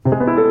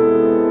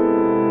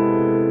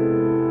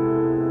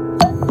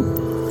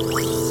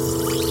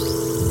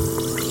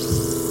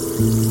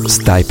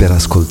Stai per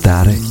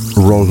ascoltare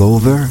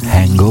Rollover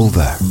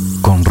Hangover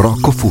con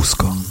Rocco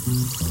Fusco.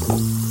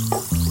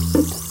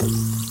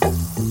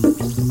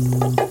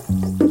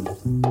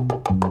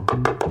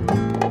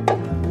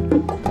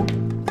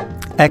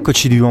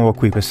 Eccoci di nuovo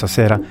qui questa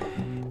sera,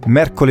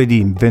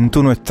 mercoledì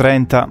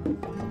 21:30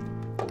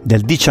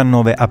 del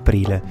 19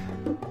 aprile.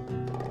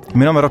 Il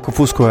mio nome è Rocco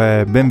Fusco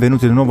e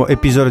benvenuti ad un nuovo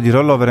episodio di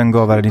Rollover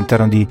Hangover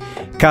all'interno di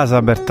Casa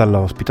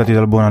Bertallò, ospitati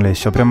dal buon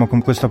Alessio. Apriamo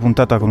con questa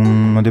puntata con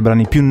uno dei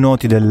brani più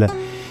noti del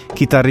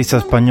chitarrista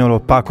spagnolo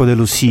Paco de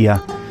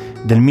Lucia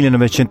del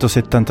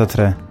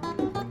 1973.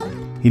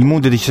 Il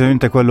mood è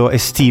decisamente quello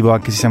estivo,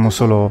 anche se siamo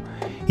solo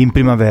in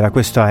primavera.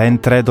 Questa è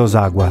Entre,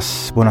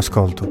 Aguas. Buon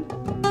ascolto.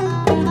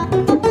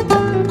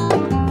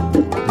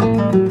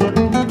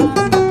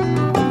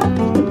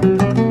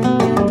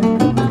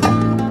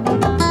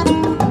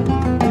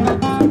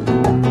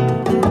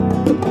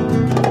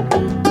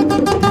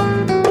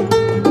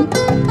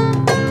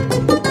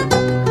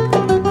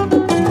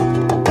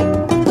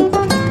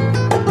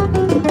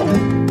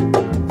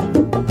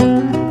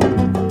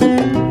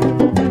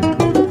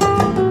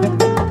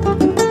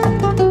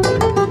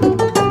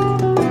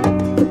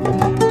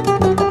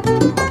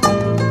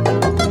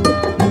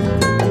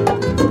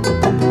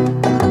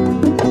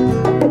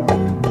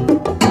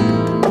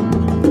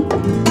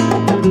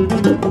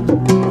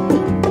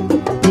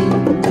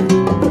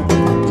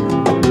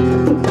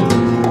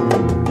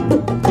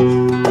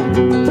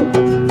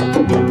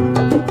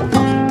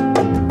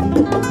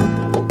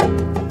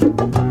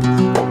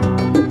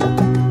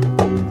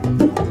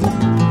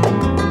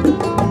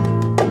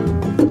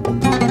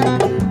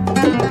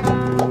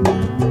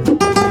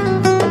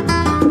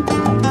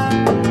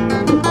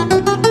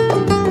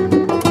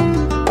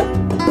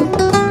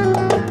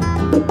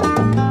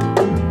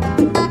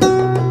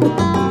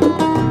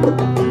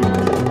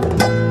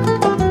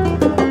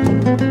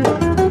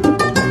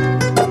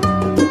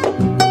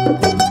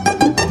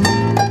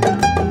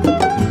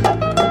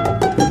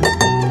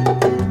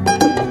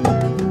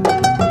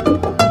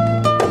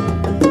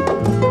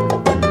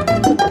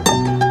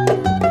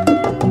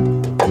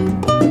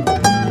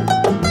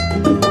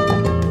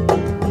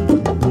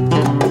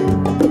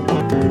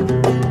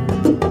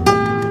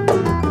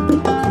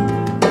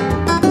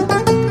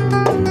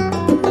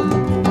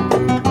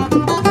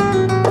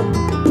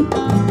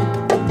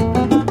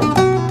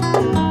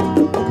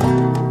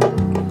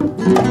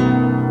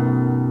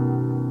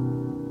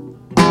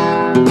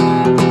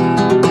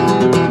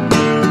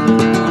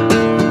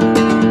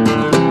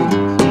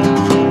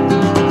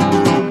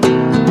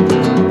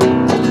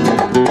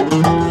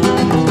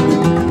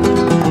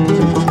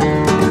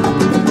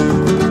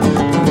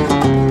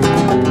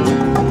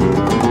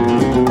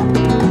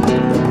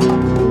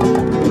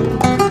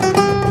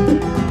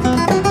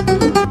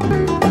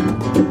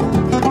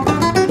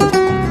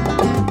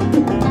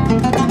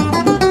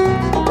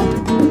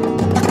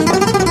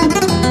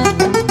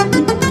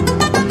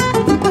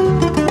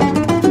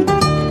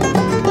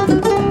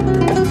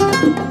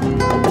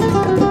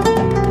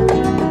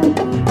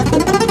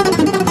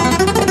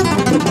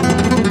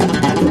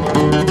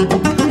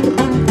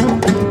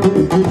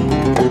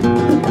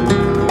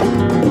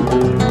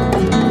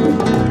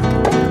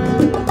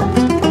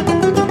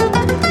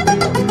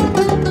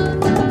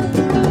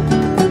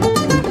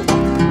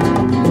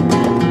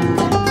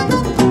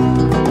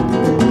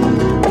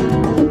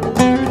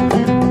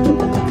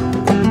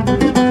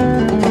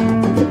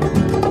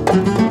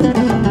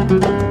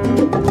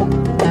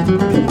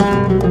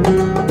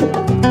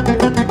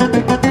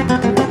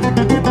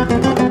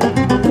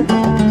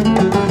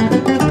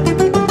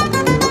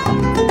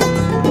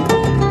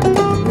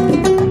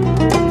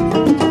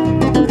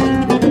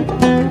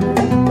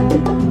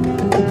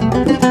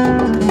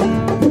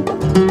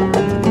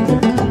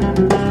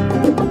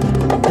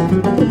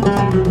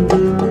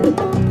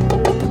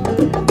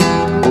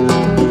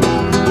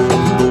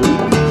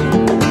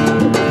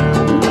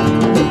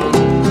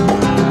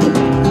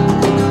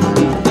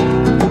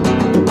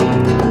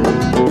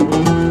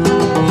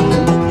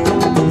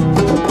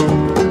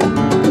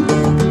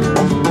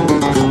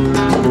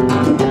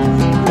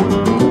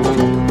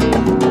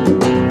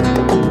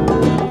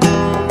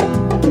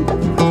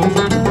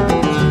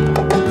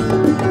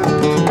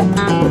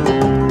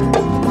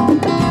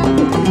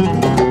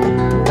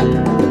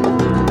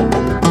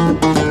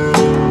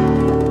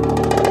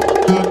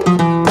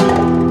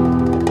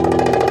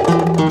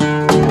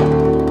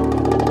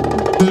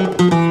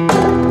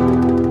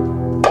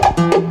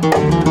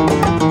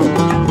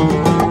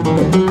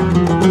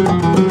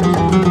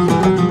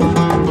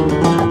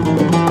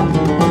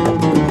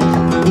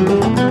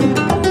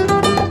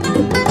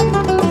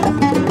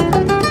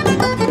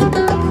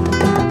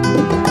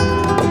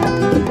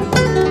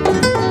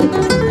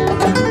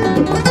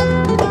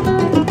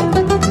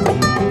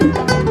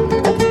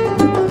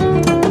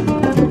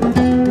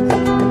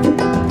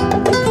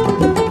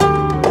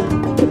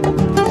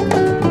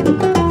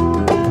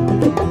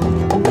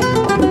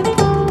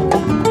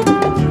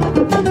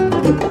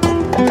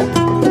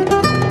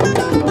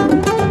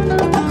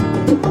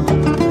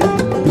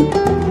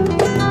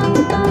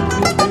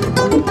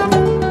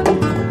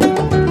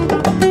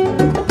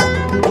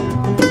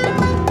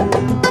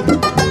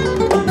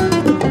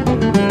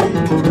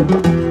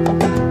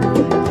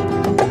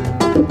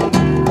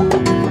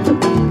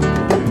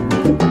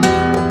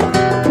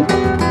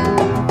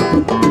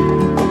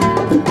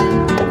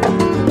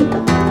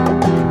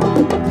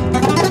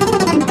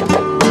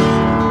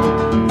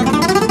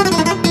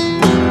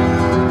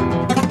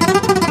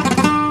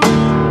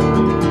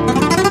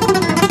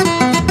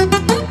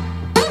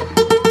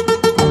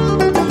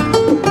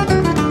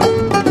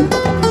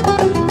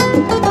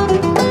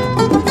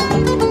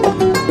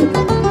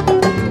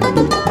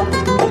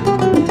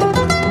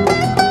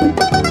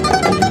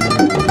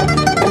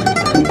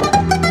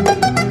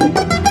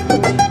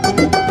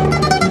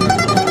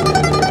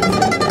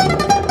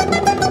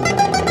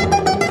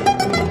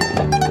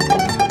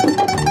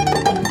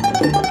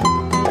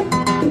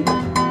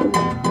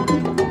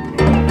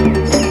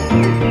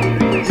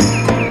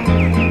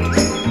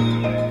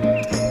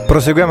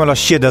 Proseguiamo la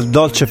scia del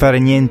dolce fare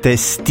niente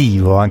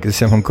estivo, anche se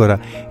siamo ancora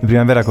in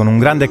primavera, con un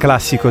grande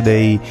classico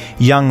dei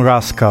Young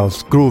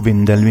Rascals,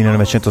 Groovin del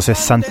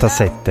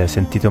 1967.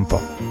 Sentite un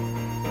po'.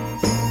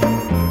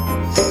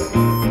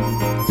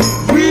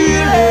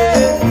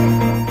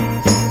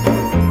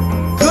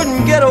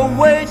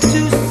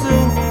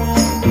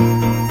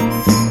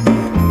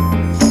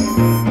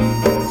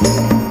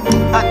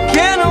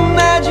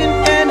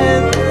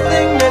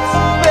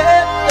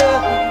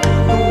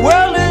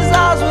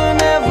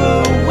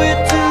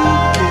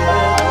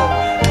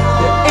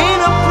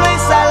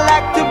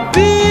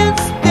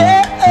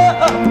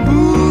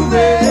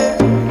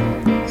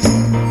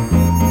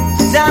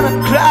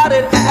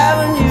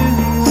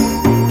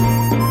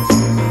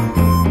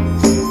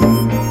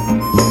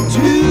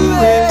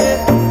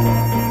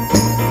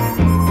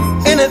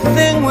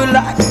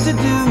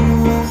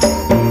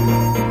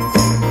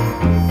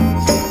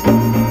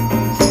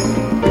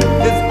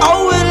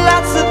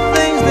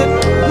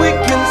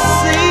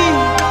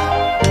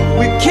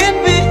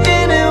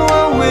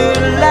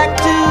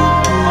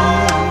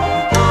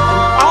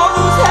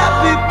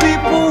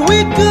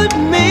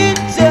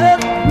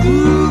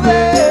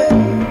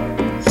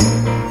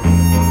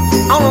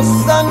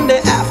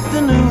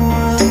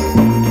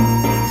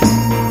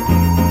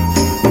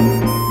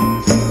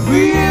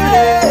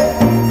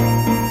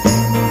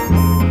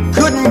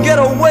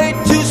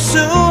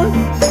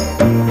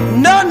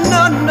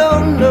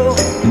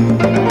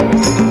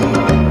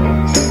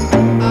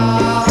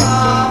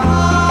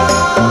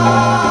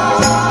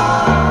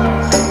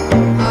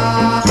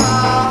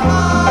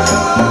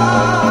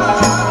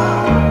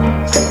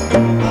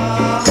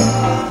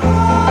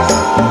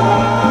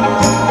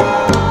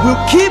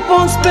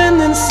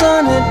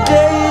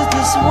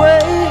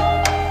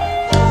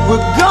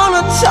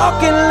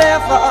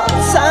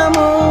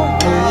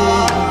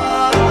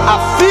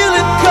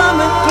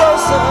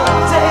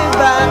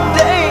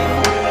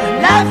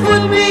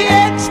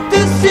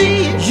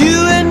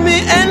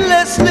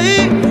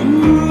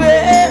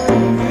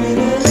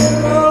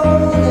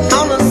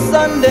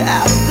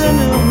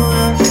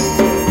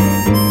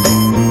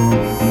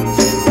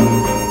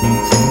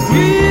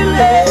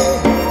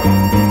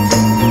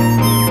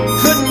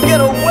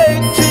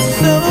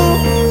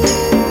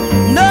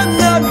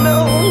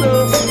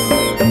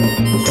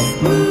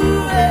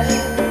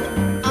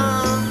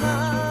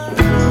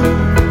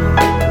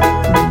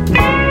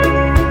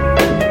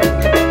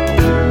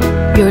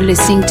 You're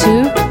listening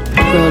to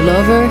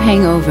Rollover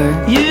Hangover.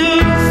 You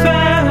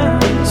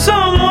found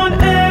someone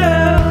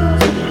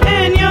else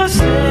and you're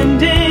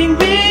sending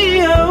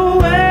me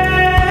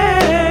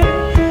away.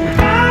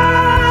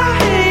 I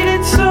hate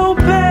it so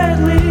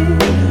badly,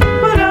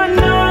 but I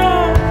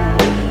know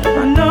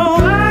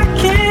I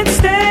can't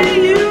stay.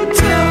 You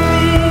tell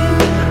me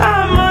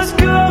I must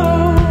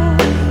go,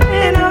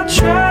 and I'll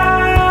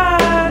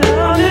try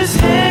to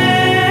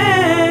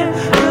understand,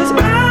 'cause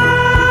I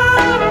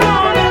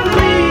wanna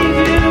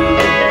leave you.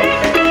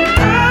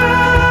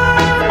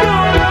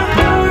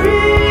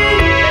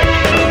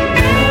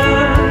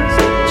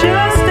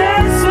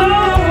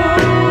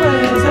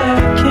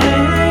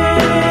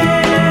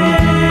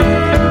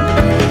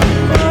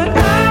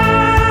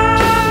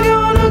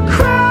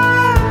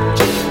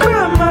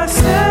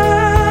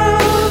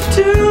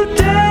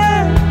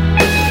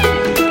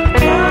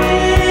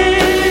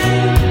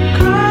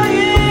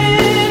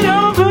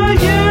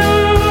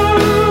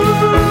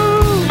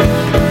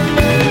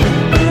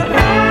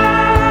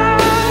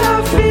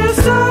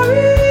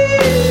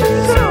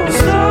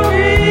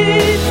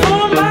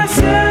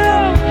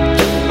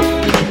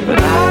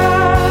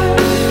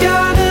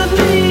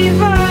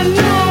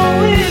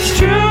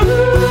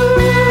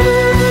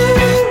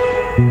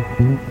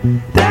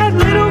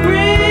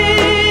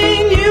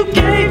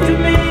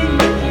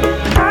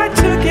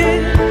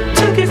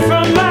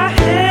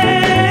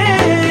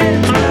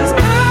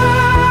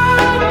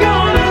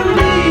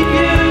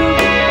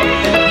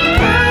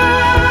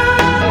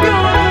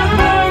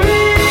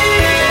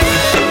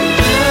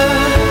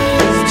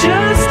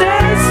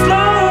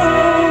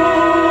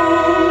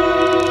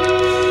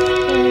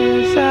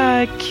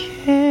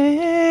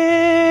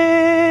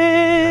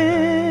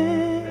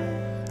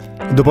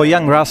 Dopo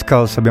Young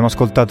Rascals abbiamo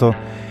ascoltato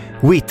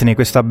Whitney,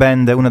 questa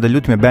band, una delle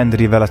ultime band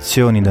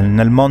rivelazioni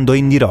nel mondo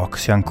indie rock,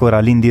 se ancora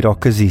l'indie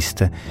rock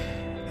esiste.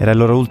 Era il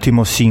loro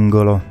ultimo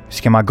singolo,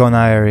 si chiama Gone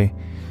Airy,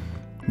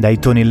 dai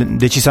toni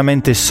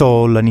decisamente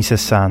soul anni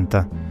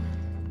 60.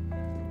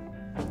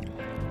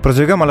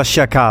 Proseguiamo la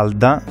scia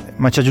calda,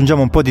 ma ci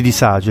aggiungiamo un po' di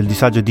disagio, il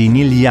disagio di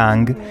Neil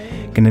Young,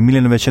 che nel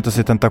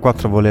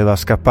 1974 voleva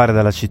scappare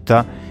dalla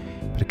città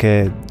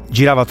perché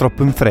girava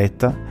troppo in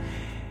fretta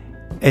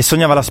e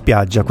sognava la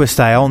spiaggia.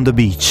 Questa è On the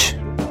Beach.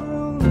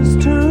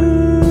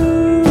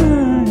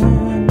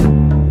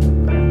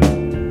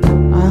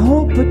 I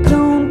hope it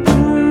don't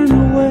turn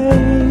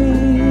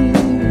away.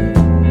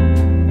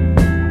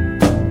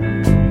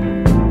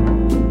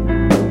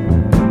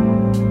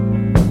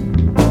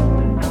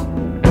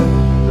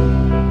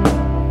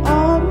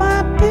 All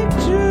my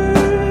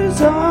pictures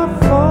are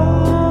falling.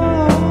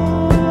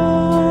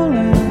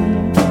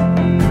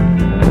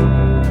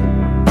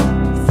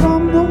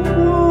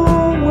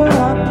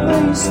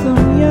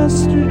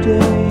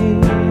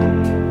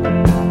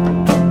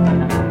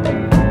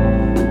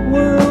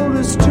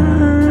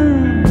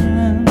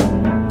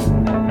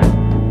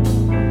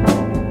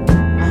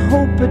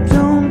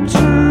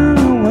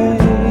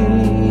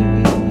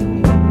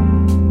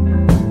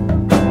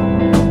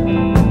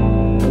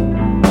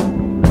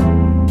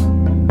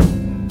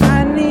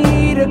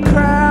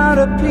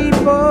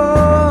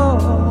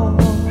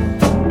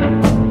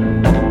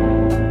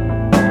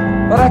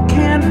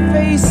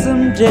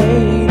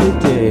 day to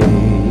day.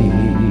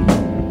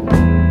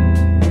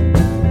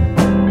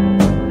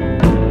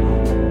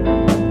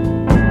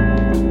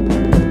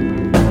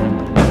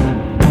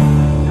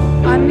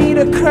 I need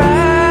a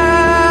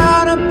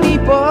crowd of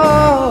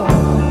people,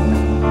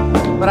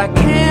 but I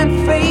can't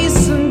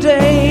face them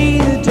day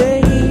to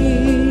day.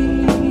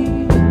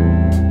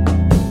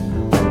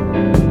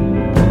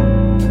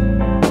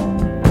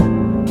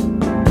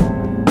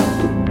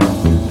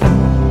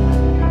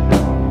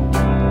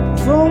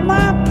 Though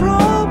my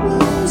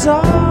problems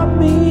are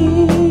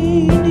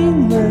meaningless,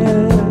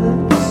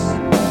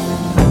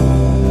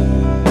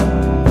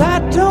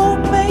 that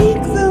don't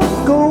make them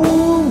go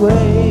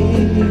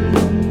away.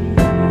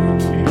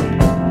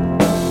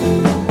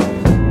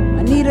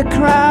 I need a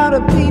crowd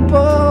of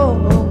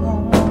people,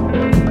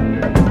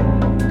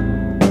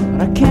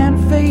 but I can't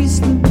face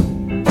them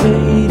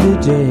day to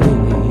day.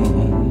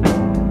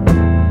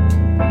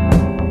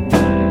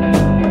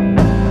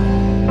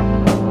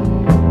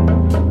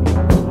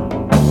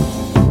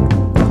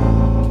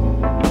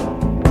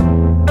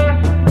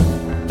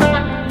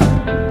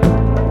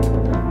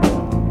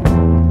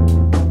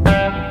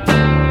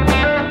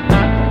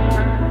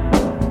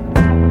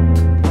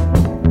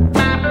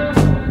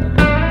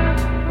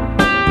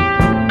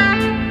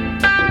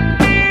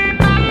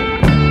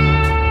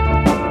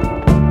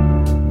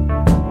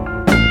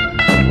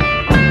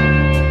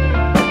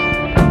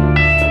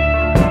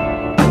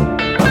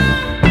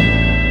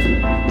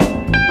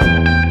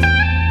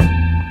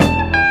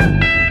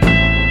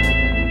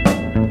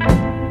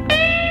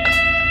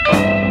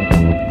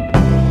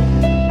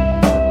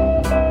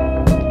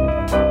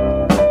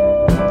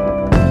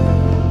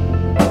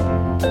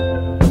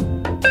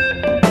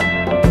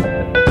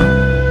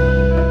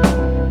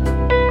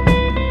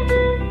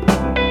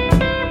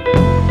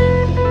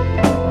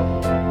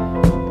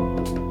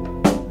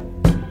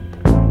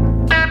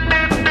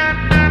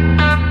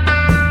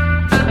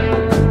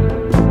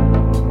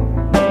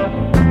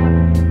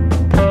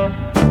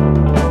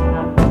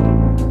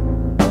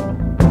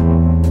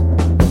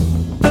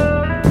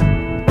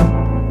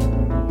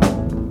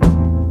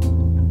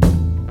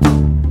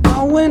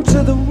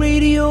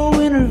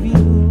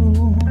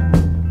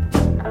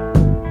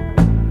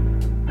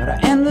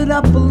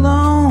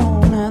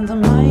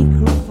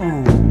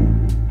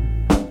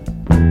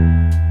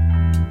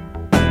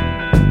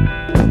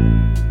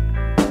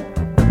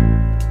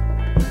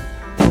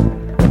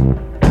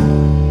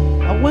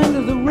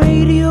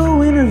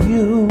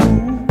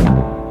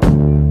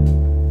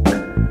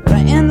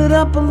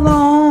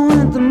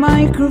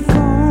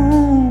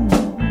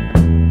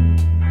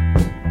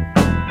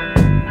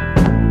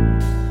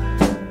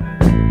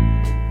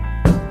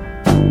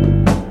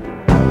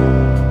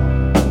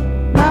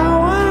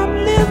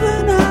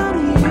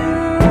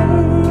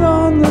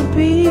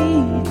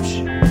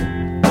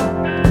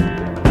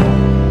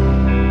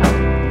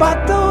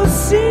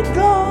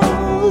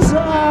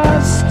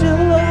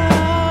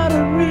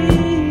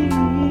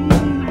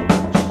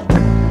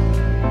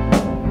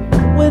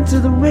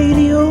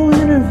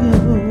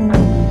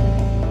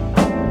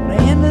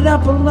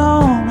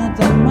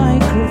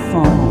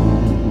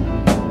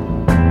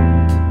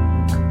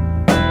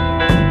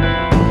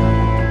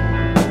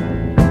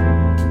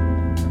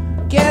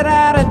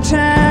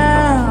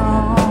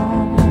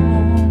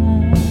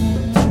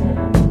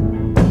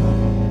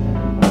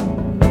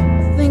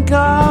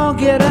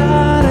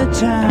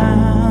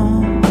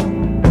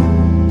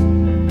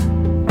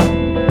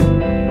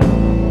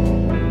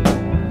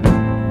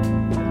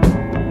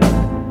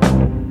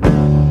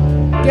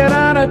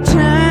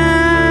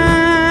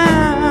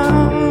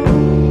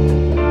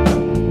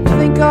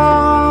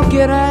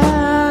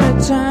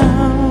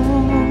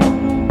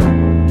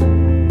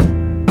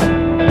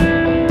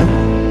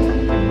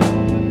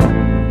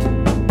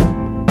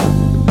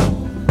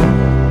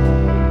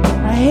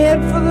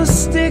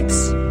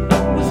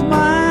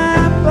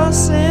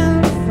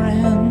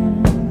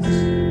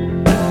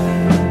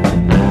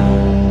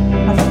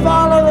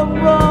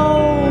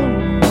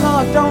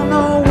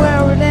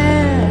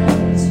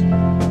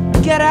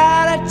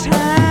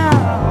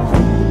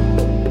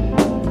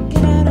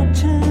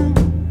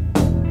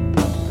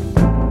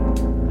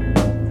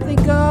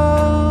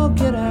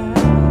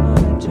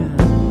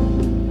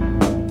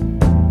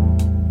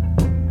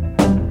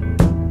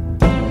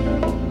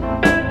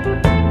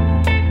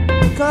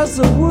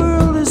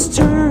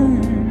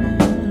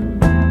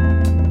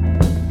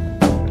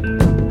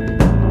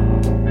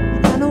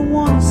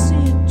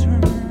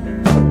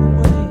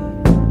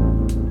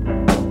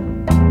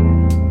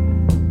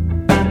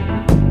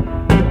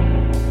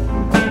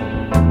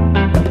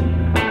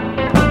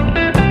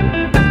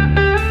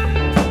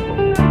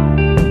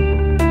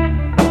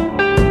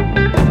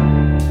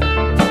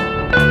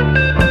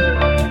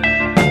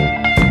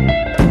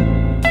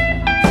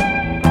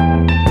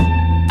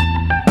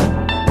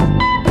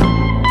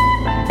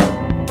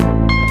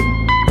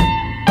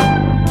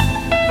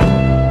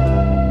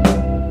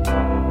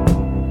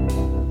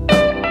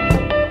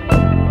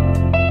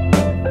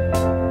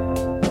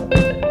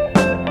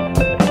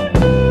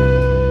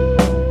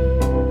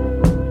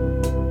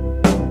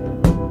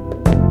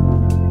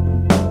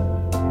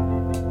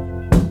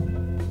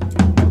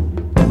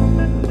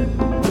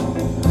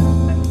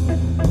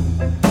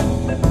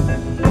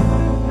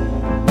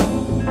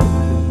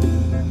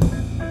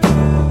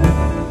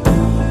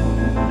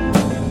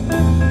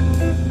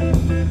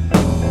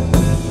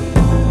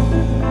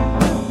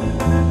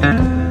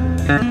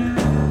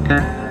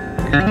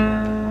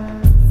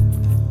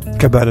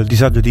 Che bello il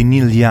disagio di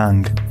Neil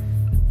Young.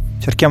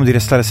 Cerchiamo di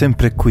restare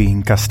sempre qui,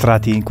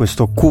 incastrati in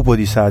questo cupo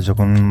disagio,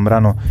 con un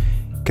brano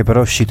che però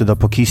è uscito da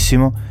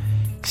pochissimo.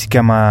 Si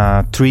chiama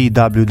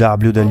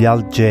 3WW degli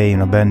Alt J,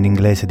 una band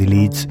inglese di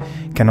Leeds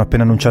che hanno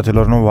appena annunciato il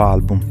loro nuovo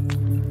album.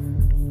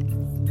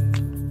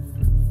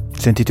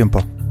 Sentite un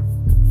po'.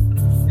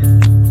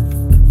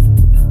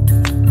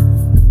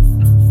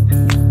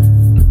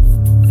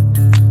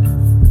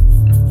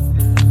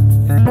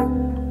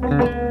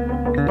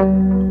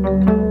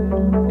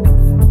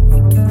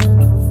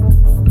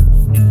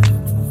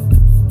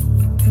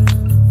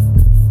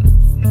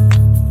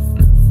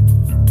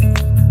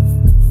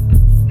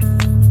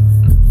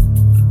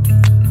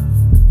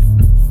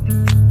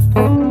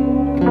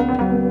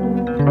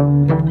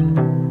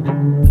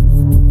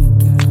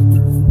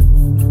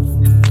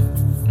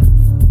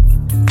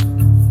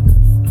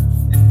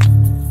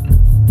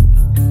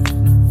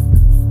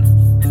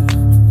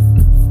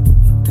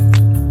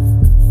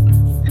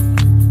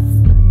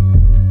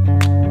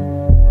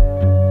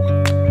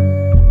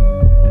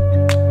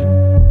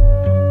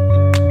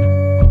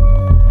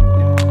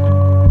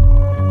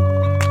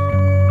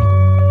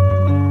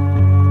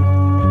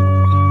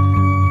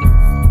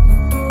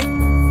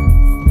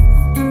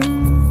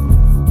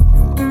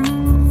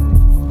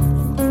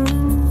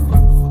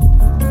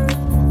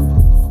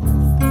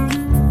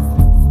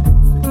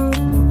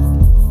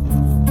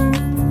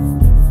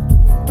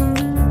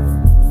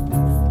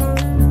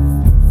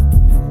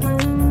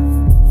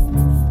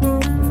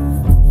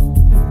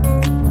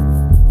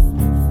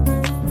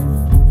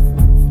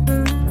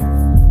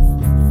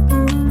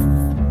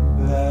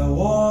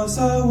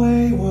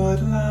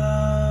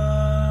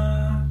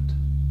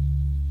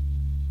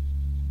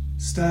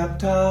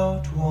 Stepped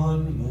out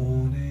one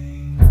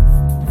morning,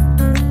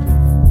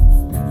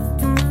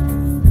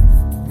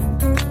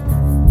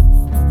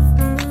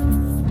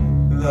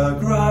 the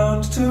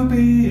ground to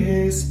be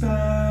his bed,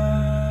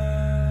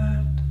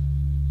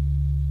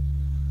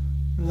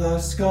 the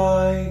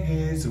sky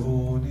his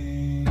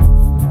awning.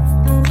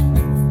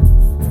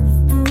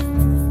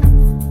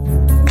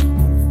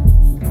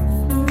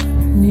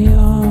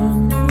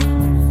 Neon,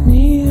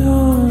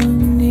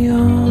 neon,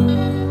 neon,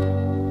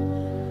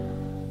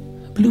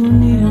 blue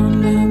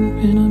neon lamp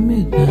in a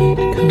midnight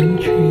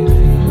country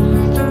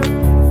field.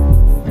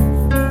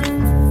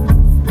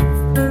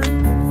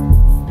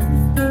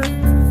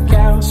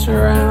 Gas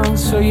around,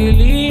 so you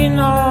lean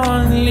on.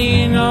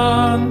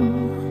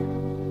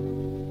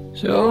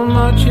 So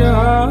much your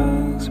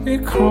heart's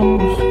become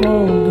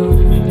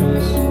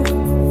holders.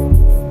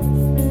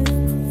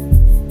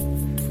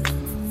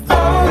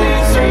 All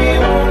these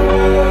dream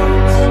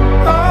words,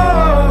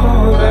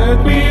 oh, that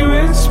we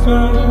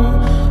whisper,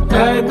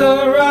 like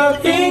the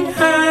rocking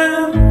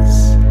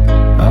hands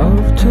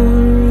of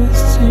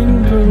tourists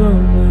in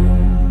Verona.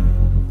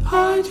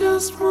 I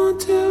just want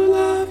to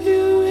love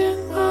you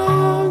in my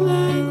own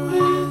language.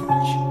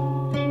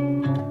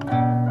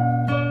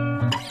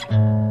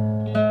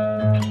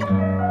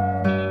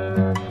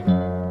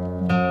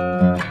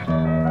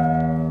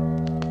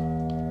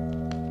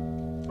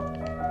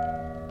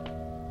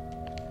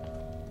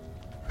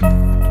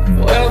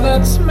 Well,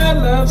 that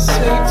smell of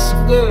sex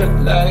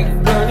good like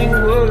burning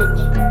wood.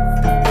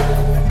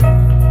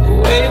 The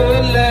way we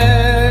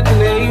let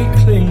lay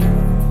clean.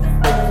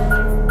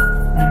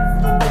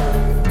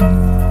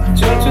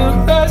 Two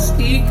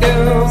thirsty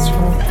girls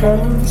from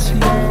Provence who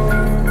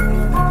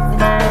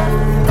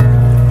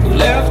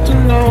left a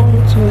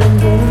note to a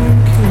born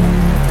king.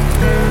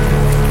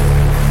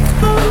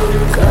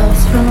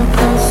 Girls from a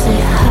place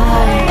say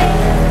hi.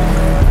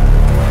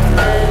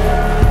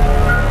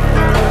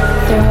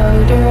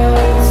 The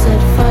roads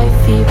at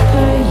 5 feet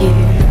per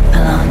year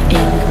along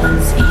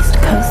England's east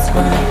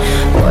coastline.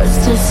 Was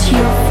this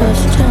your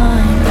first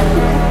time?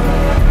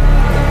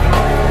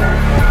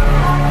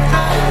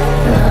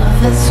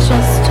 Love is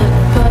just a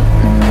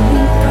button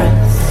we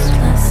press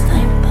last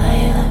night by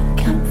the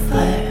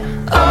campfire.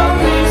 All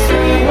these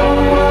real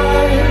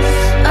words,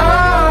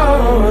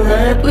 oh,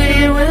 that we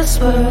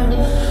whisper,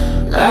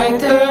 like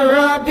the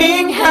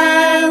rubbing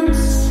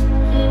hands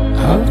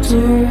of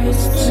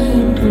tourists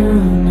in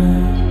Verona.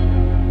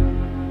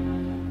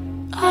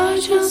 I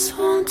just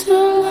want to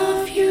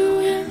love you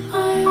in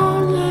my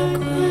own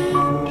language.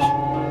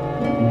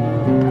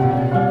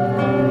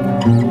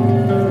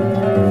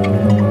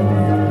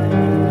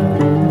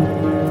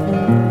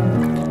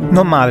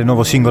 Non male il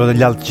nuovo singolo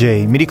degli Alt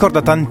J, mi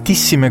ricorda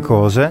tantissime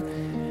cose,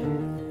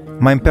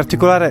 ma in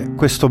particolare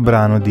questo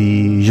brano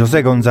di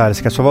José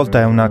Gonzales, che a sua volta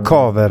è una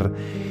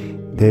cover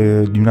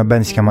di una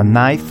band che si chiama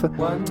Knife,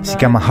 si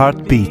chiama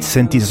Heartbeat.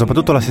 Sentite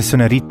soprattutto la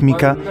sessione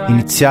ritmica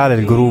iniziale,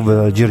 il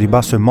groove, il giro di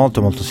basso è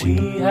molto molto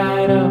simile. We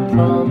had a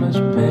promise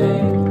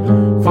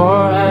made,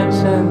 4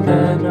 hands and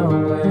then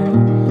away,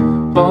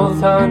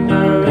 both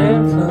under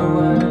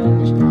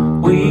influence.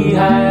 We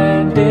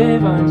had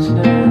divine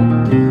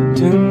sense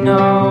to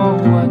know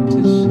what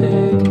to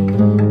say.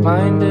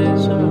 Mind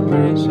is a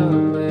razor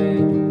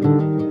blade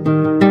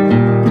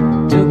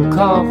to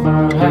call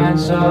for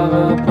hands of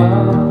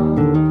above,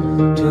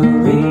 to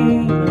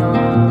lean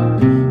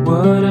on.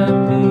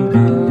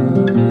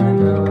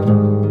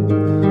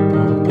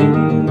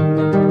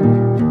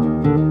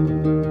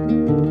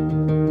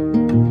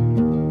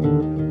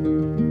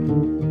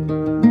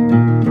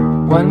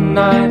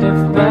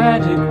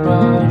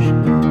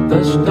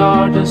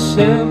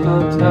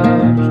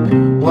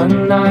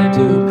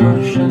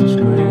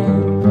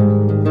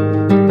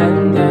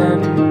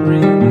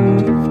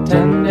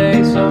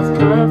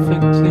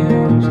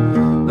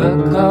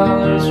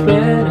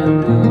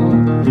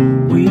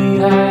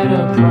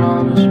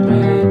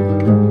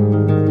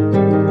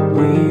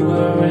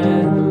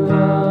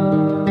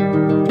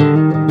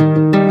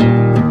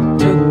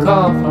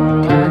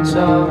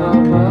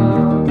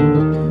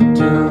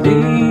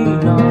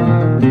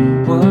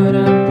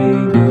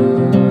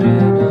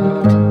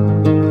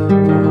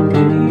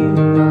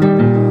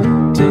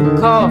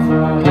 call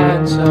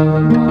for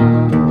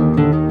someone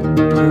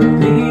to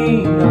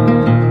lean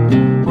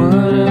on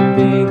wouldn't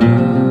be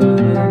good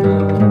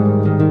enough.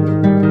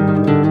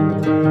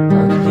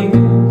 But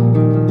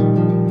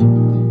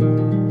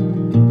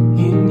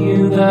you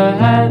knew the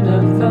hand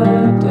of the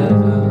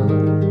devil,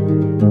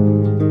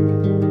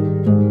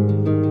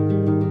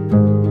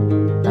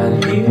 and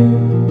you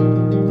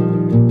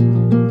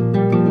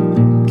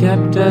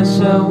kept us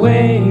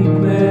awake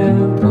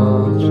with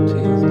false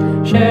teeth,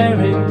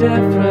 sharing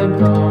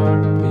different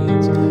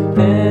heartbeats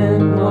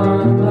in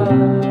one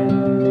life.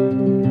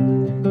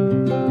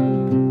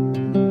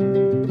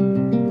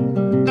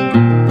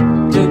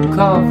 To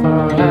call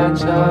for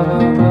hands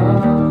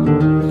above,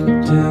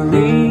 to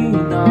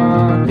lean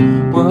on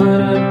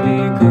wouldn't be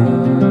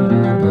good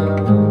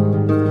enough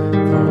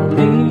for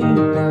me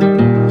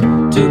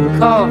now. To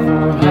call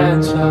for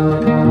hands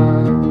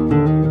above,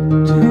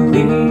 to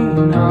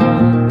lean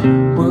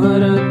on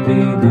wouldn't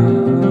be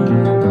good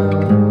enough.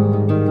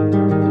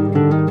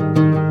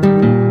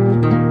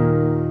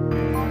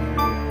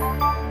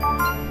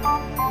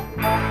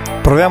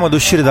 Proviamo ad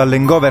uscire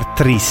dall'hangover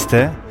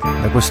triste,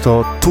 da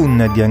questo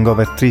tunnel di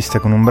hangover triste,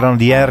 con un brano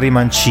di Harvey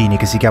Mancini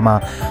che si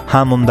chiama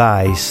Almond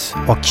Eyes,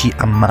 occhi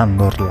a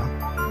mandorla.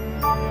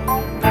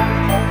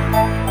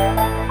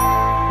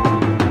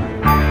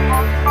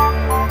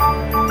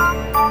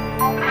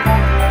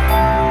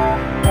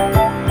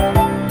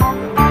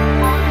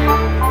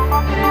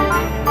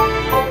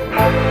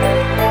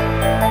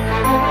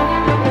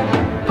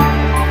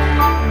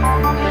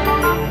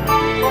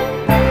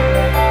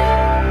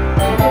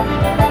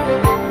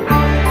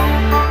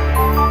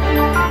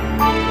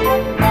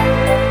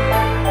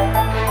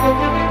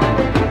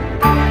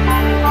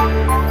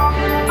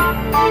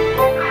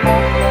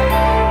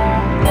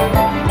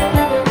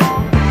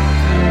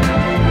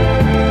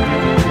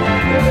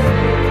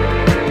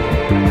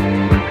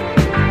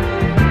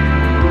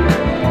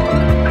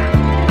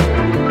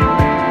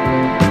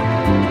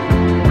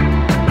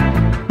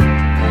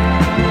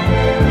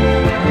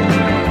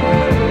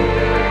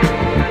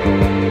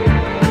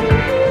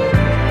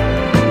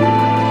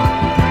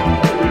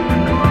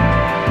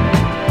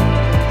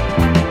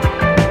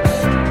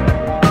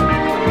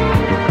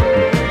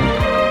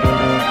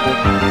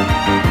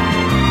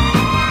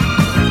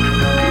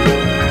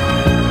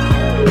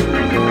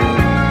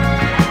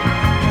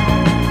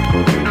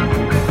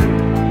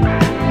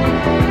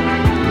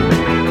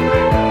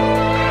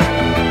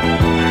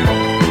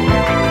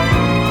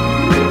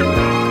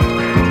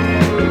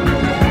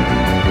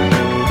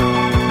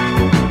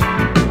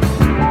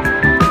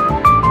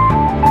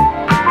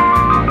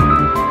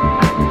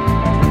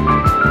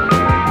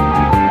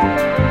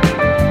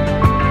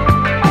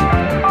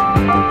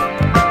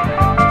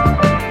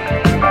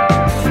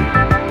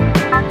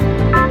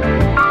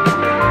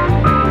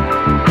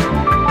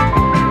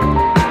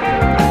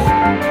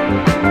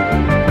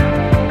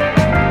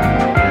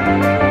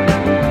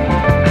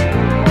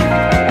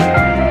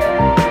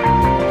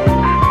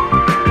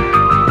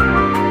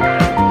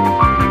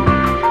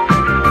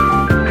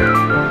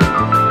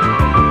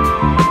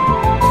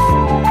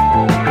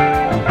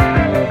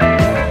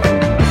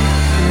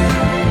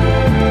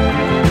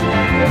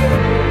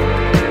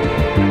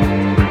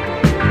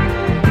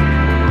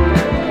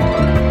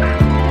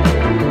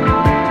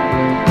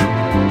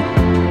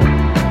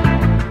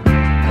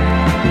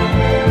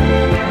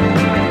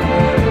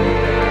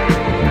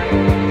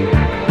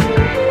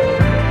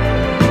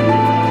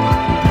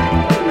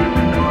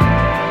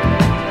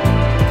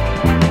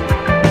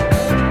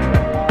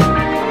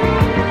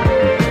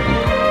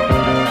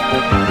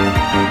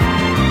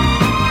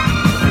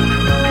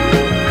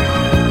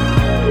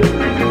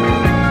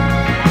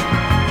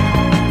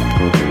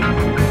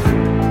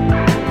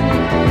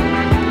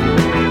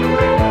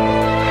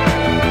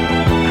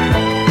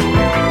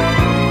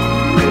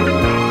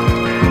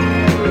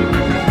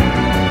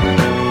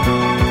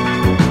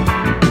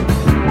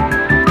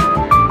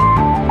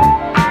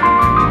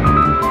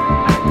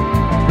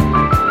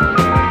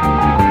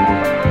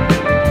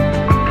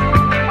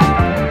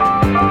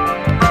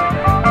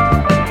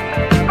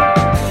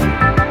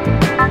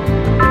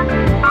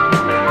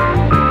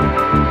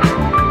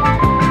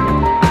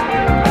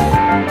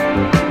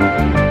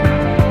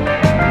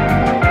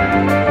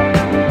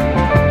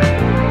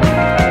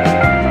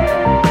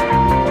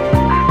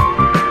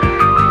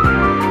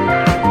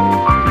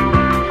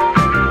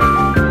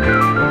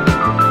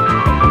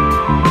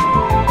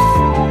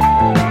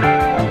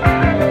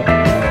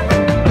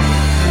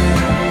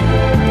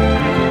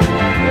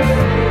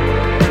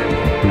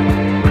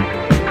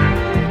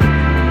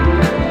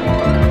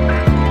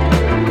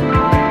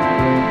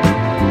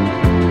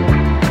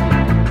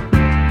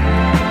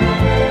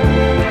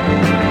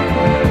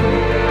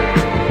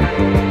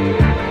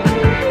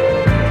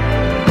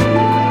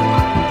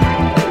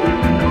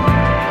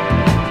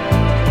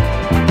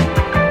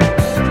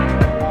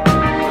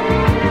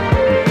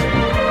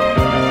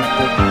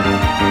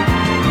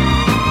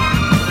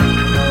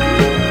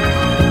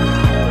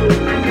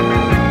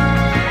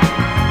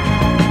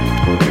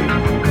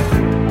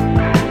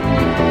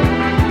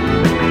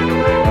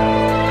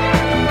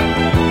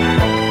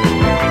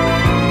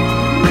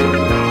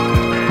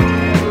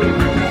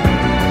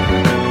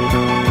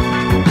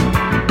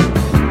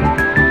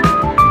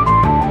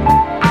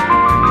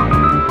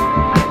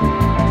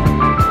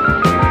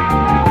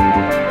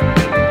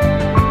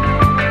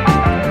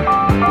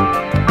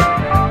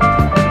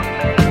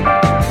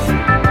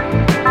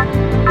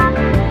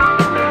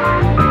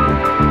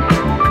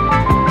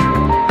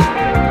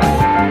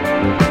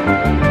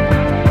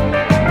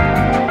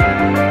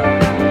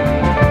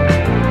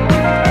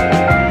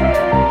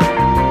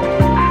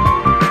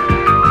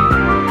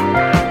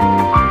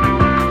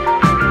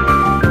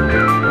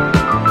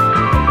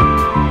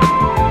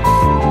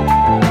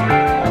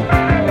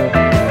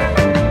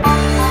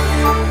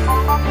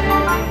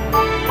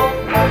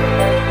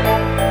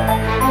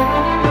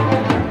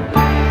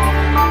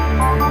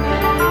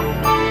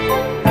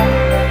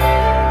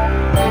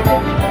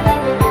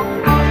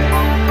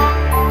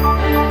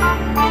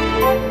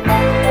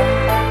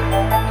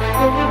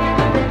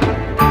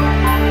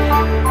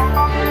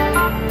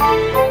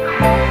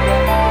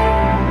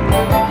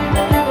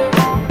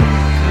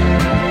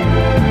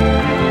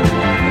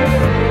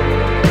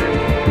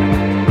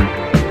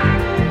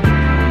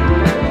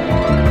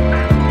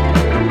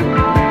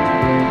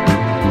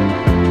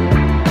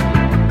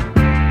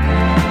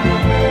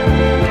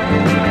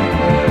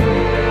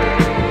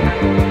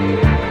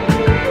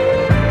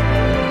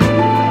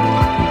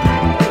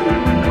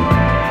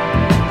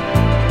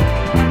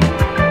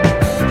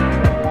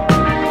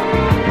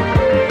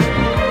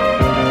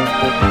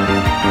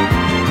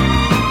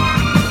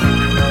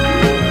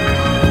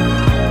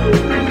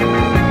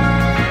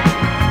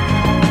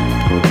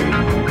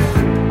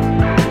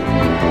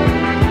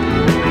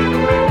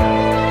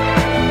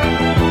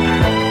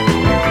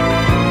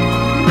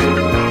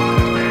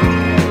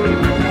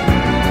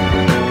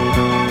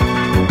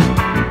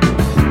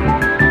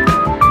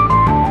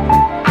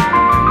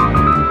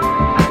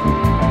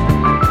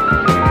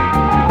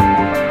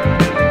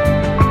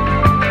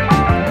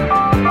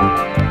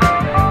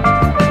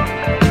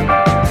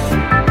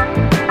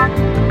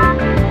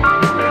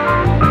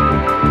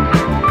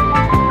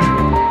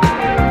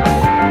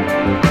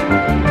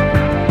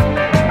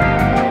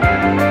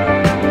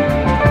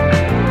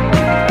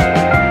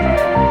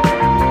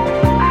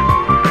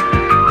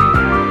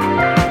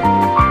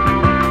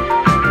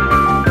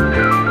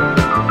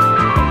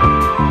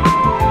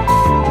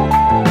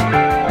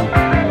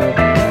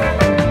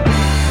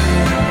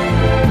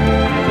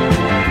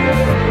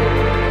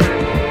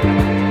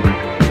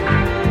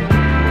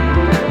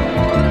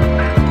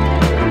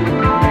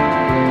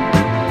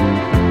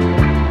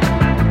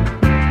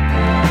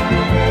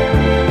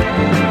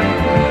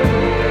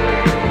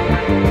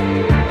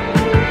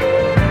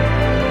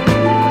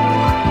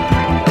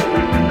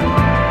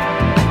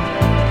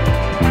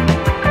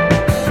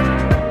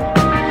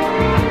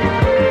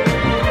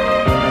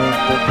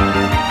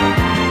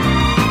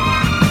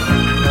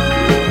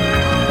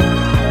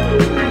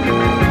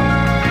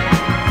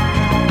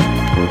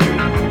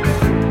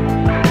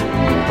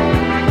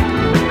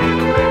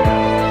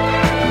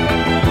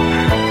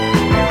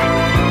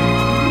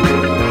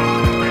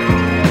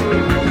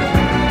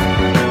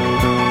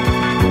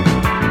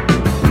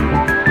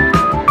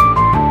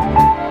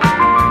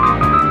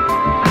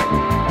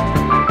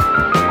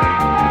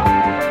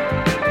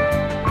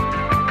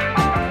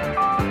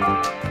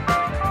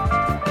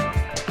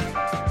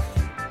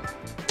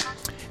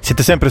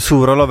 Siete sempre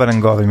su Rollover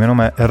Hangover, il mio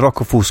nome è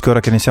Rocco Fusco, ora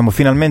che ne siamo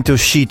finalmente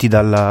usciti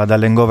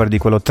dall'hangover di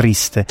quello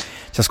triste,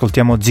 ci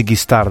ascoltiamo Ziggy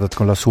Stardust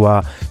con la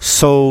sua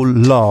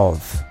Soul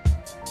Love.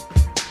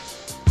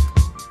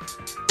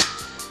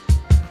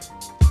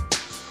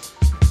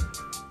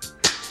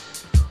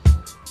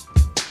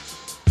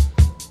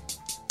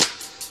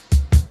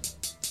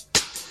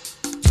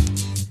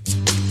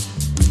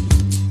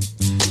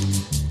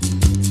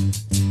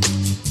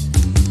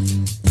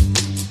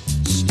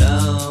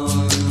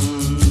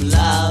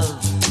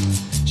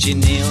 She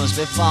kneels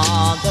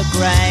before the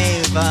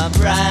grave, a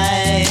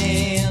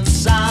brave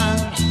son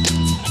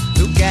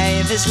who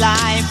gave his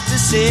life to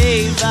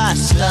save a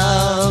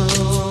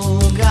slogan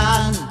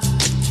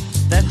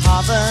that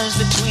hovers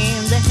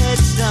between the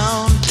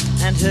headstone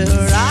and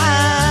her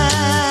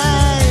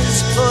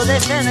eyes, for they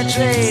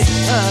penetrate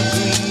her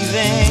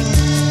grieving.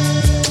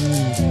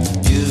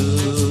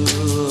 You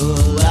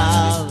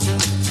love,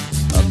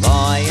 a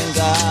boy and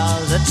girl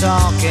are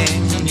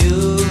talking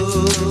new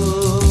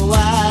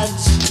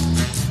words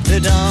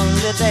that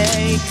only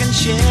they can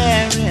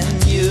share in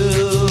you.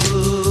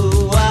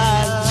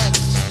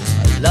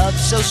 A love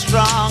so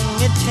strong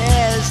it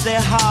tears their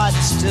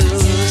hearts to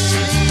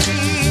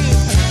sleep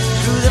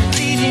through the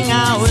fleeting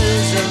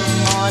hours of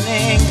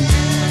morning.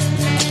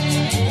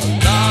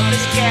 Love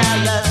is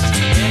careless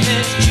in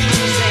its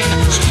choosing,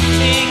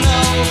 sweeping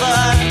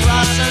over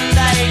cross and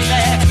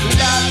daily.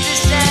 Love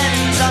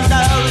descends on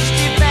those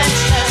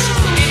defenseless.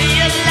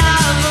 Idiot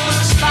love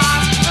will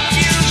spark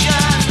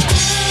confusion.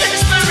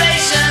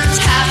 Inspirations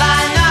have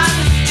I none,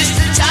 just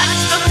a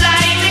touch of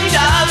flaming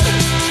dove.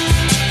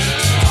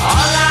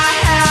 All I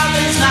have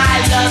is my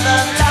love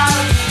of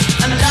love,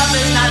 and love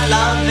is not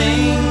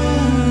loving.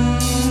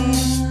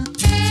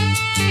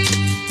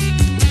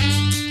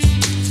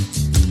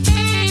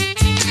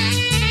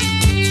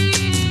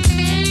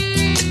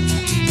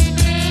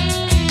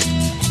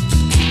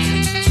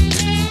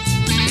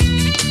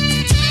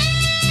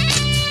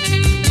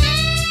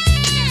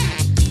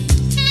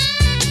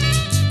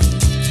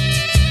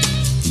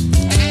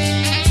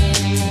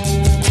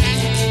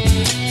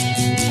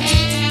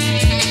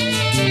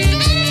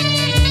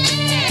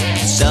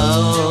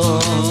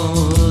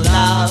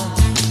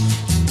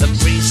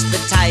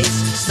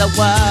 The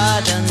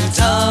word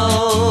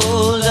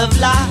untold of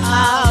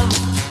love,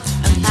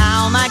 and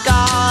how my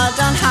God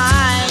on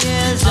high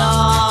is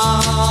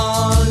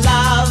all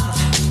love.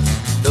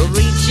 Though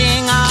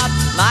reaching up,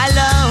 my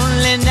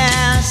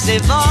loneliness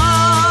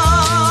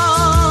evolves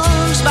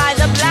by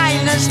the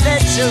blindness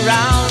that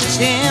surrounds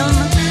him.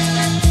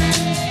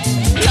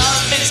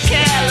 Love is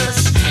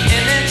careless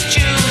in its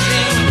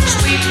choosing,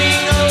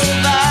 sweeping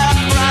over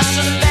cross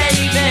and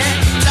baby.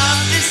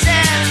 Love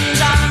descends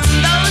on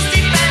those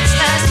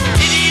defenseless.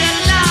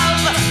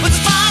 Would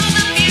spark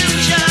the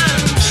fusion.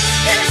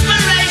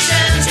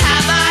 Inspirations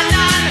have I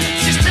none,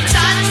 just a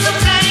touch of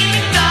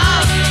flaming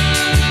dove.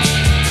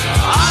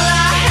 All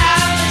I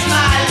have is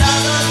my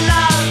love of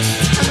love,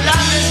 and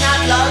love is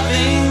not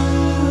loving.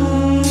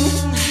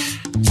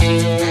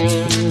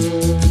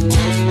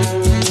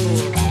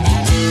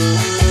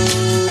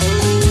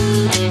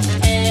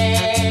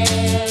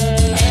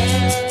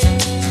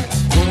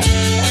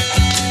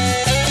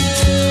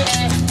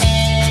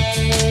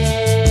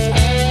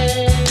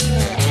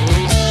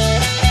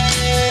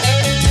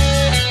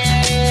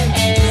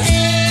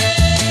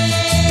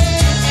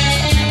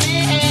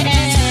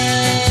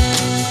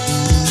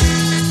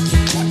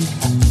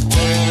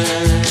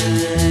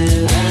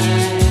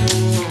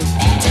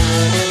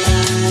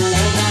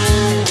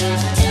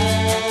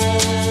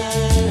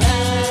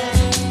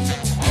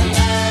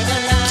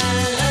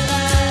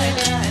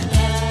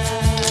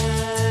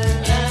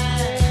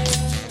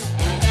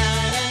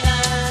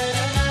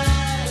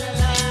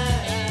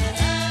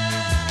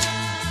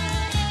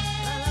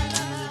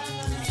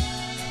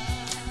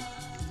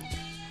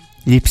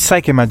 Gli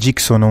Psychemagik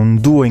sono un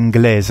duo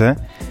inglese,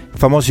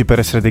 famosi per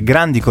essere dei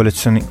grandi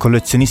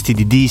collezionisti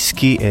di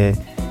dischi e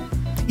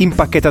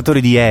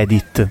impacchettatori di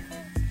edit.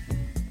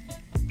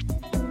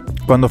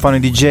 Quando fanno i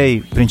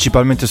DJ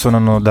principalmente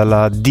suonano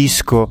dalla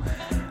disco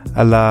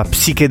alla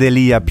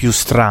psichedelia più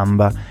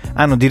stramba.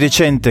 Hanno di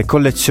recente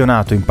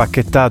collezionato,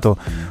 impacchettato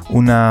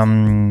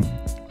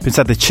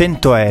pensate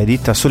 100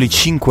 edit a soli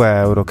 5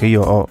 euro, che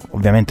io ho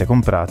ovviamente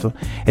comprato,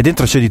 e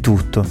dentro c'è di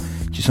tutto.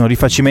 Ci sono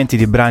rifacimenti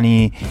di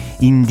brani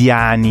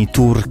indiani,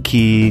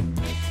 turchi,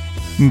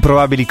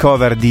 improbabili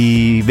cover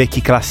di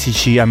vecchi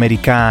classici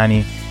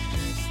americani.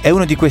 E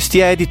uno di questi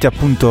edit è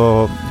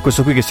appunto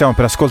questo qui che stiamo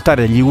per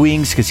ascoltare, degli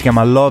Wings, che si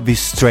chiama Love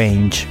is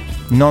Strange.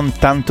 Non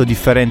tanto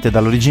differente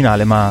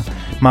dall'originale, ma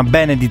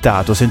ben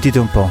editato. Sentite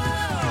un po'.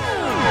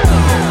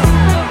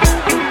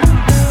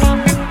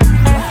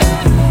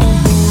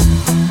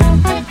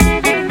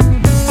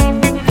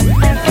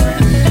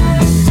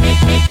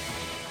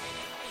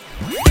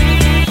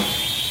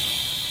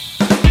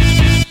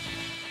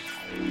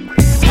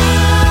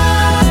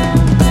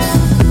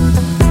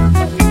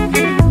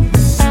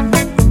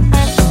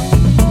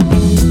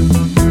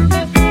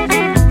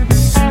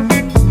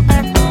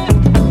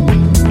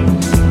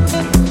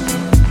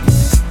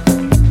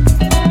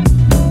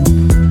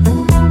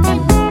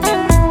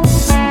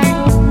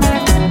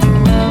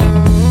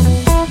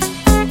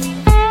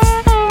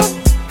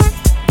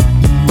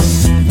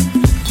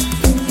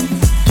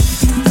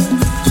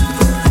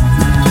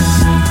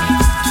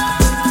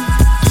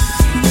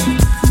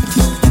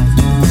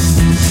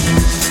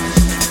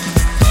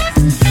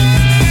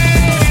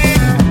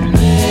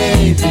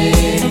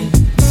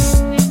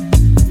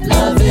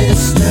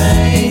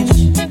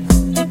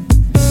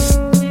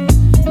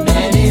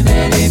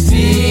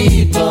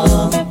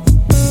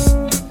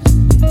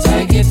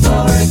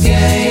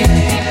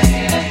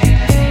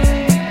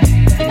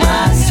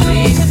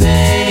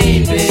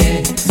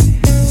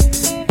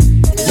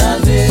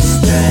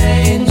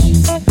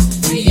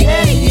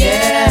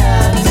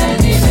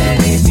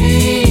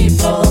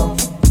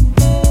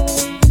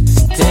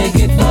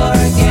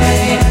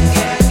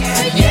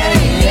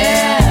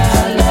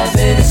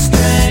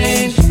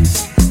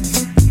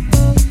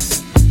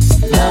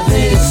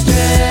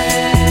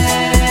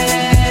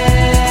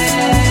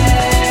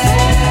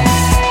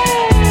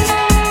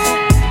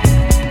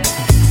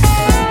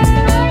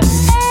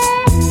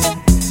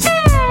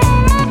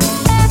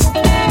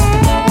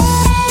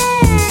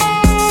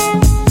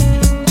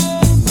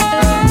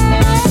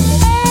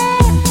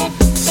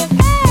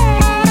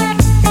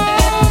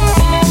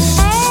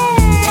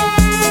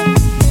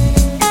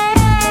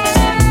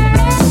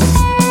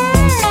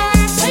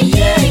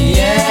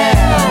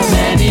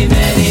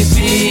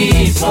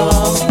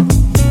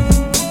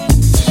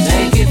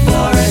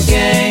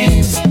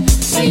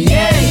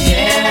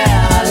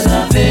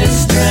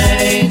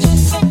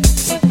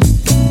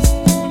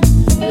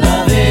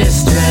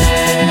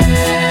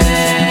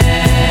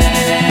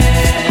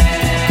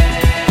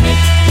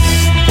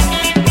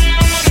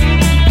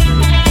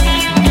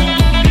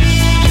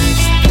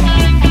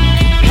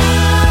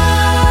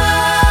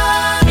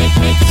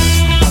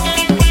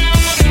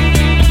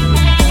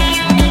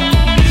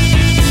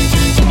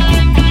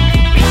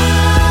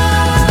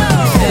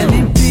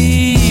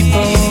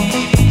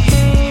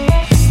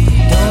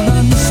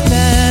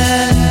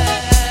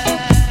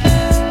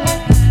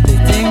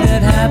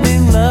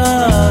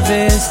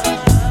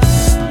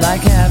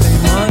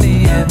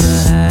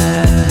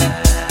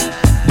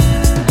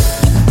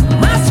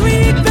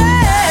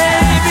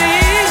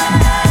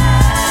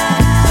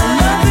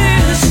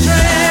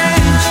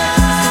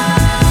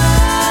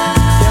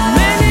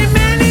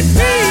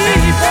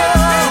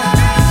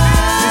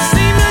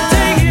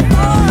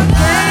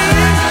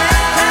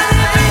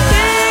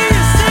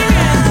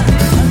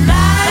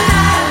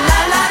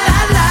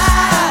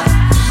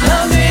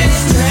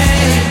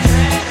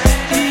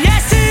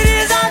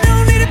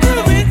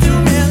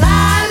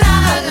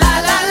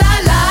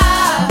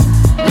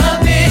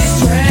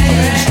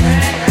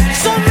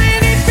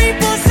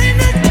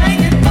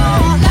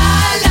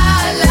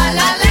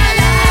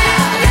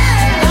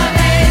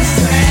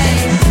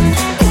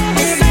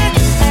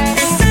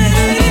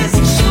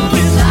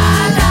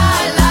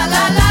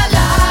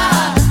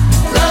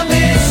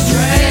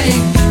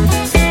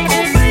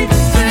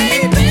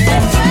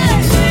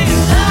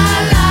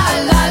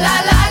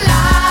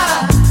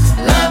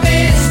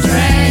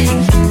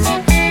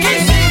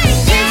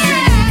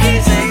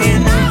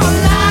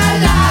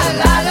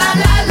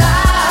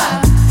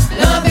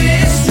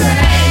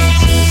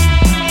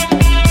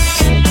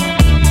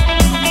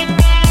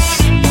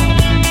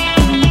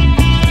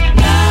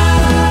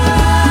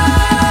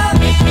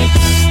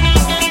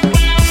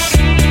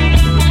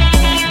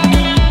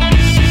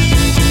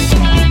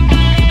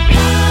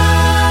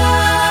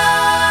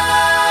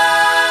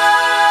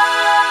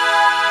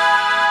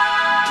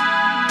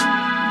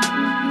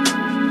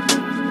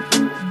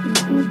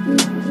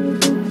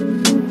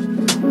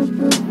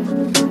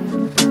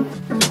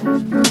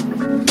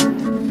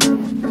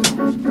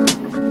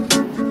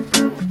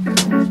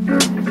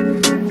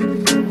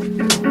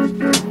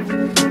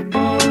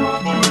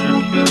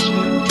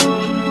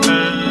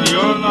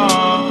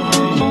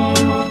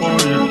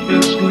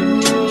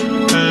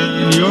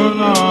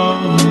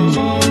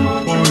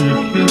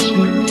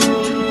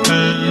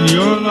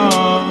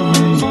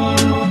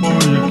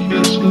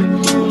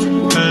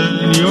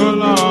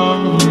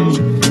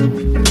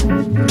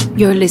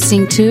 You're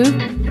listening to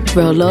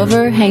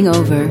Rollover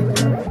Hangover.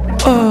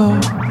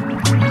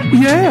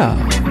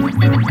 Yeah.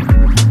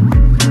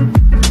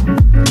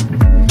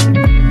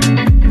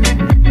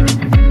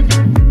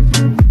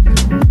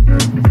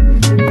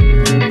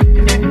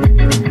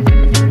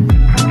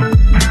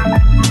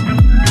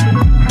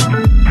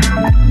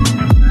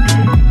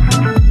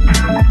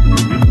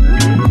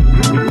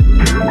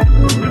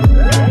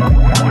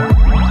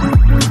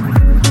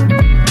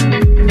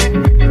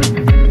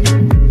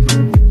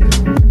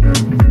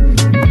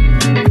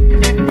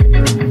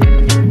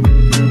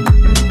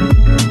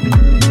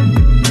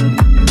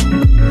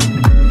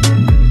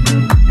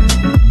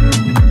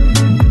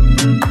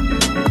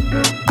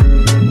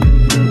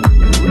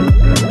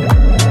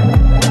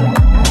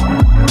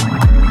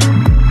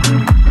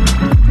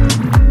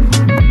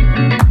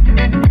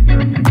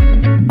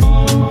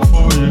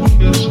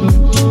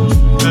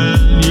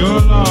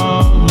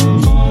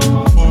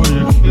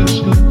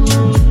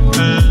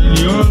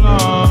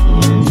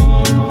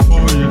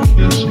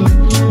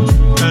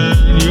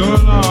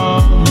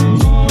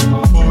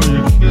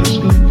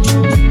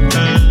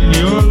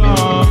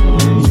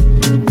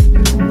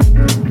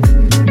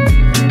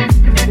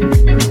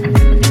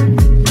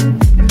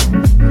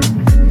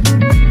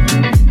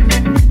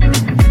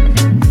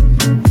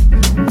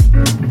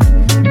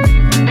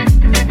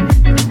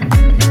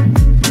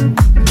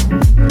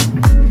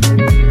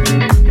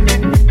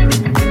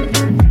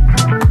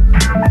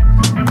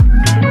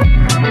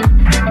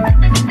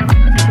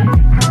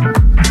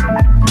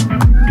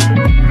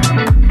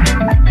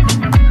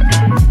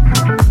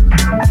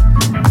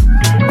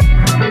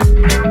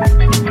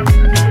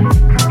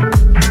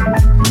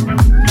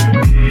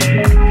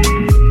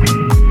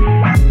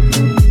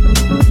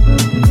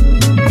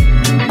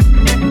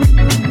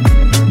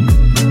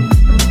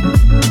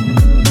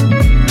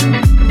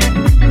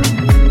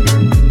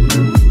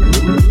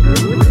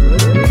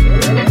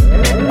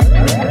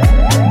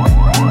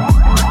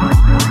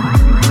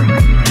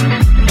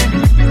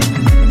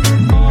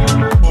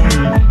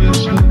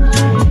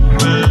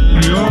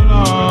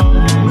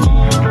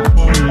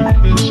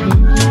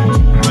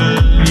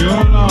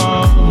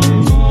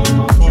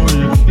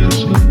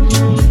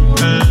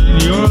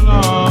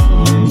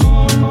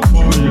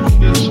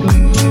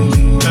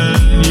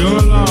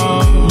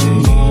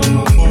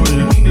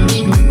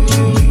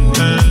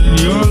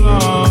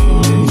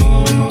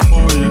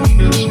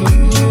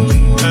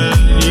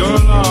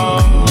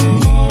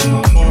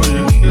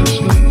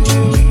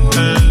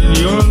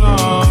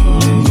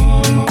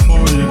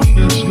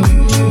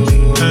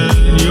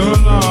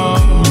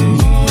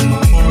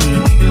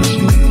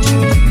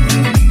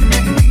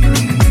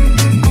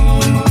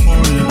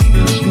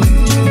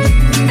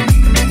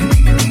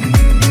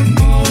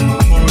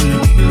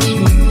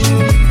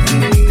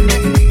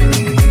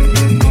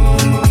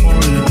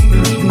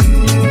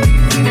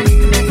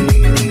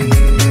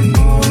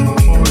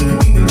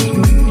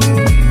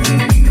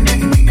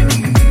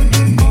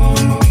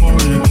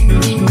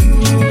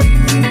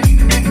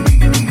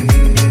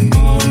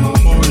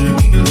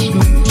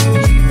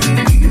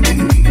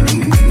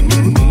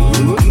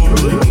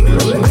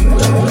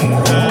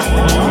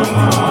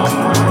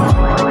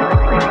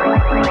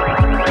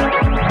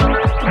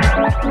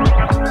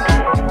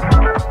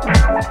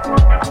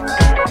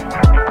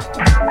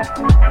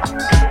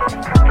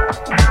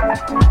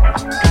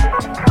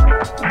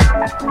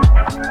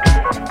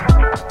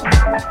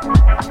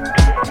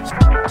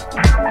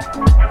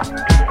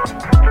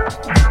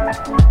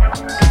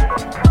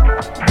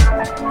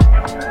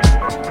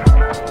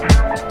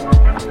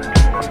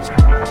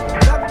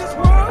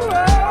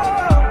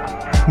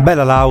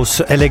 Bella la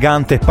house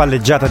elegante e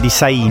palleggiata di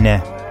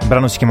Saine. Il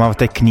brano si chiamava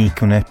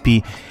Technique, un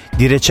EP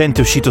di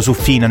recente uscito su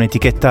Fina,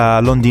 un'etichetta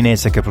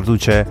londinese che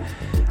produce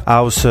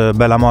house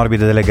bella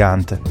morbida ed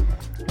elegante.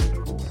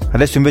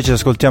 Adesso invece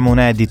ascoltiamo un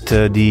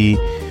edit di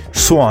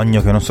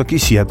Suonho, che non so chi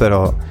sia,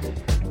 però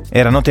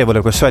era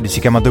notevole questo edit, si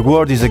chiama The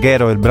World is a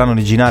Ghetto, è il brano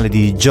originale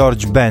di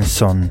George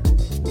Benson.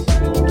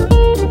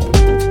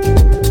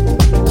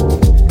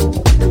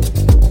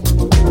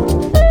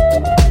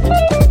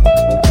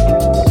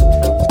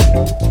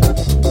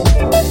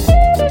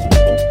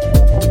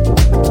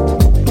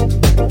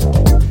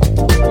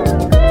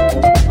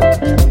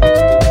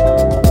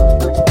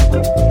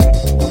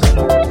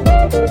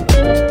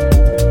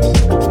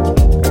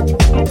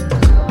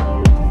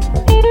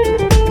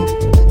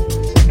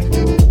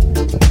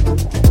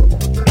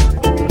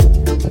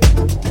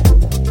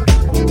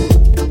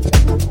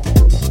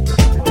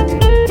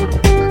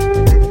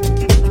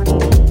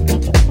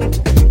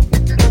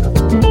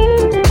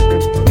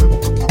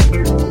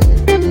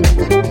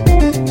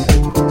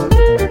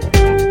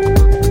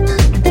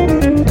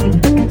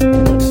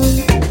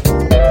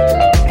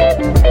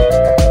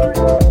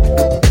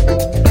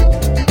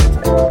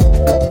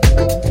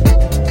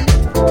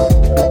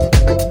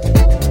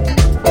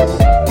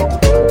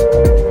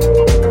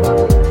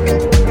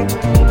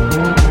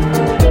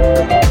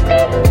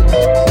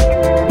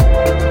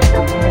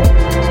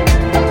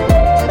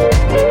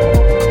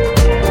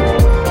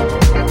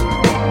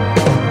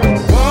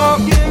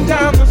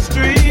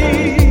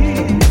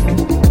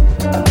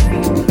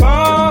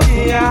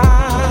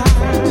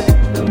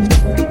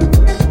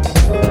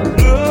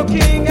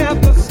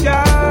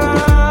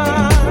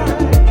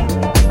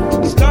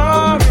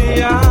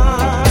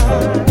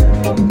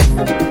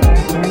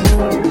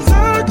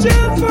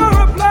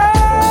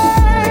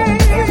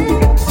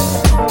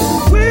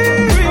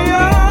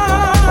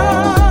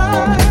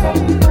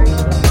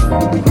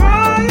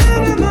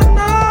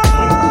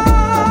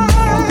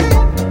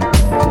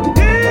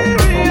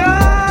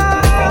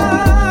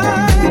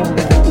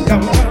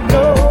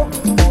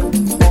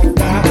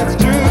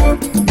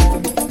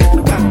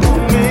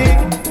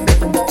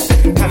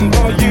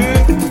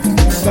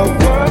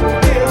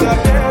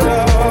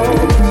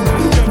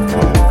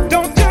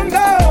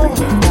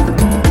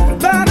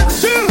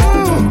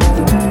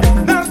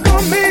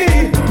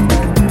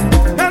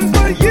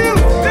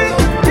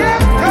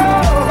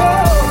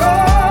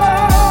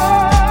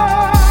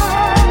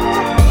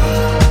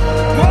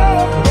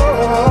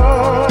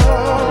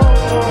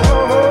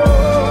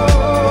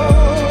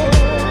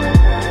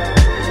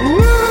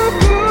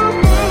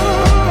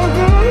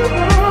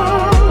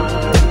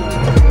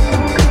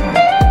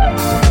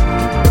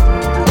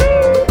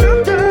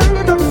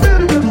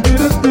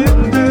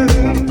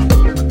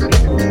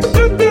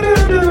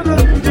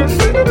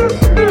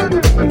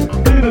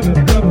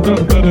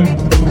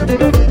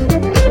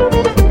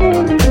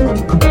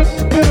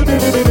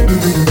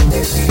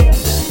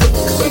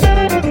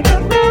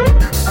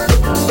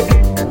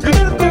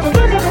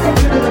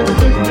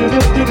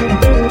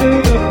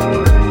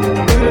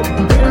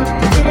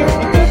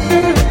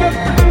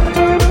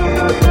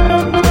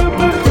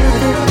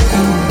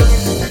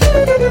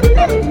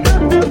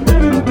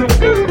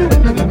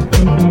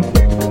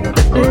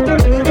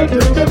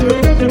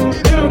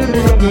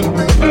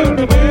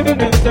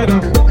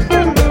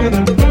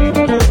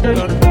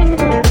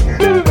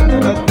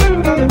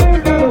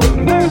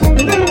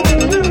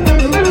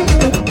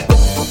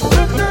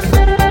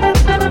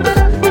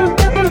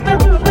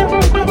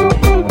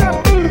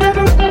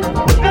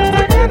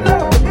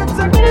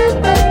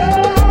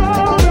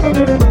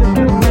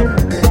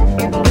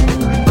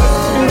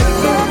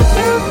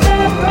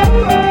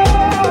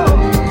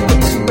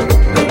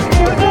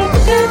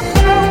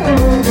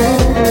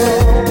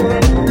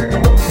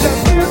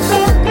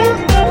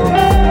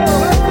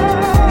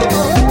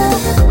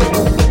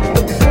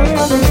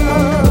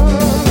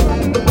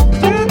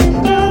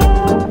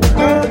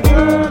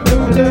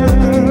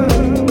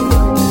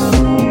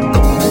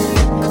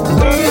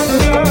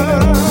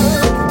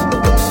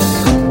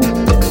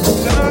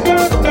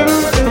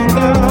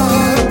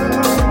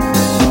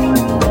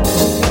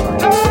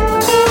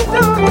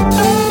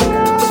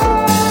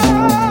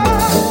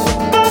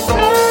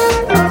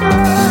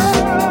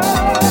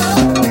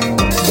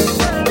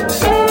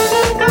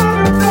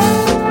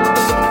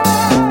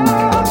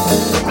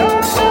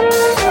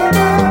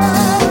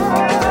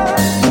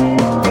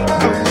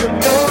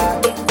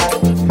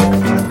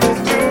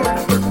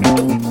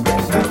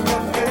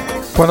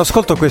 Quando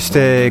ascolto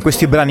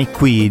questi brani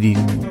qui di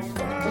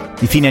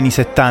fine anni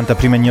 70,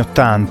 primi anni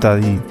 80,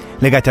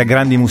 legati a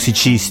grandi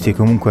musicisti,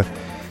 comunque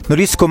non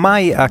riesco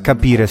mai a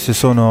capire se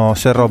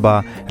è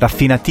roba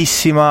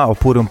raffinatissima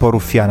oppure un po'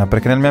 ruffiana,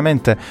 perché nella mia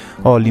mente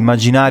ho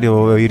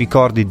l'immaginario, i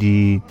ricordi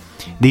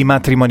dei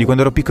matrimoni,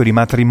 quando ero piccolo, i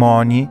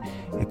matrimoni,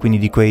 e quindi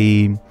di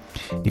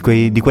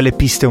quelle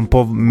piste un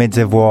po'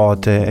 mezze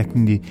vuote, e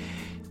quindi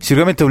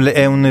sicuramente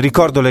è un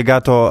ricordo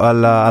legato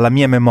alla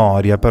mia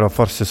memoria, però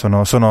forse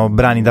sono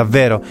brani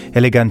davvero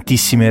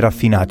elegantissimi e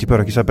raffinati.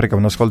 Però chissà perché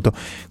quando ascolto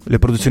le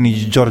produzioni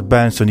di George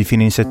Benson di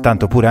fine anni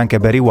 70 oppure anche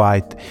Barry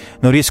White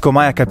non riesco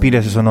mai a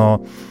capire se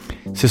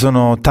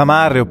sono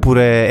tamarre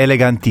oppure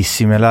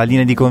elegantissime. La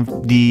linea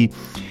di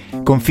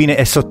confine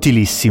è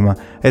sottilissima.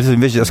 Adesso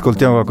invece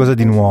ascoltiamo qualcosa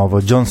di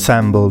nuovo, John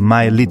Sable,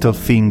 My Little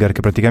Finger,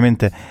 che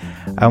praticamente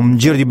ha un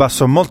giro di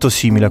basso molto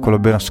simile a quello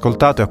ben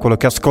ascoltato e a quello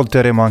che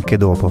ascolteremo anche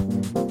dopo.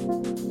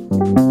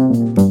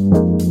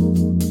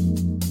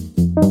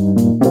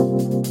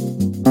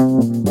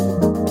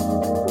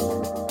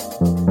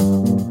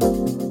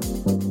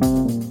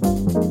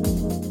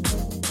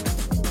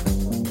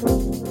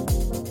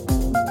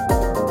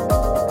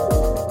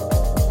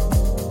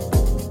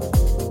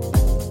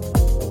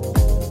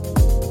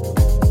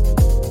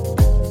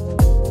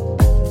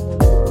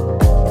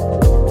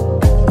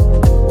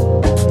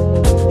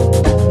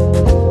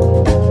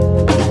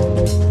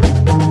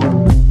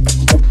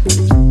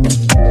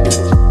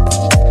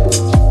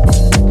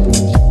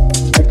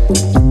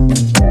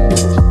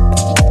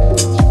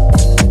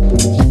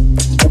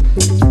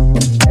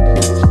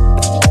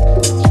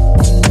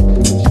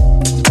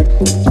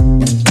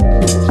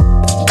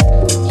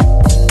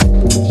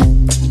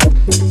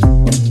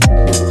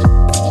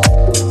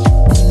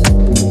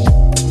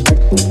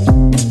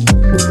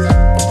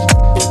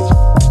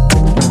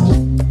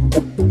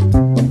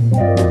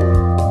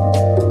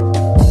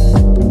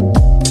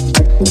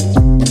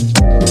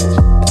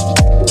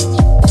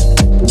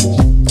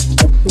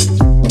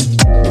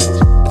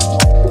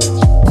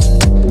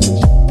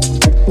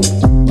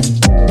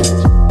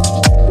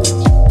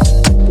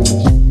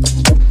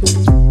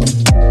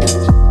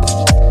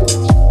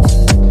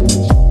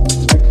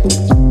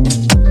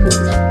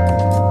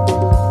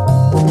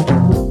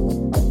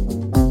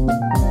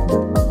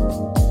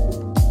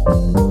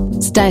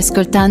 Stai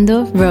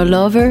ascoltando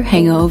Rollover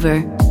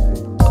Hangover.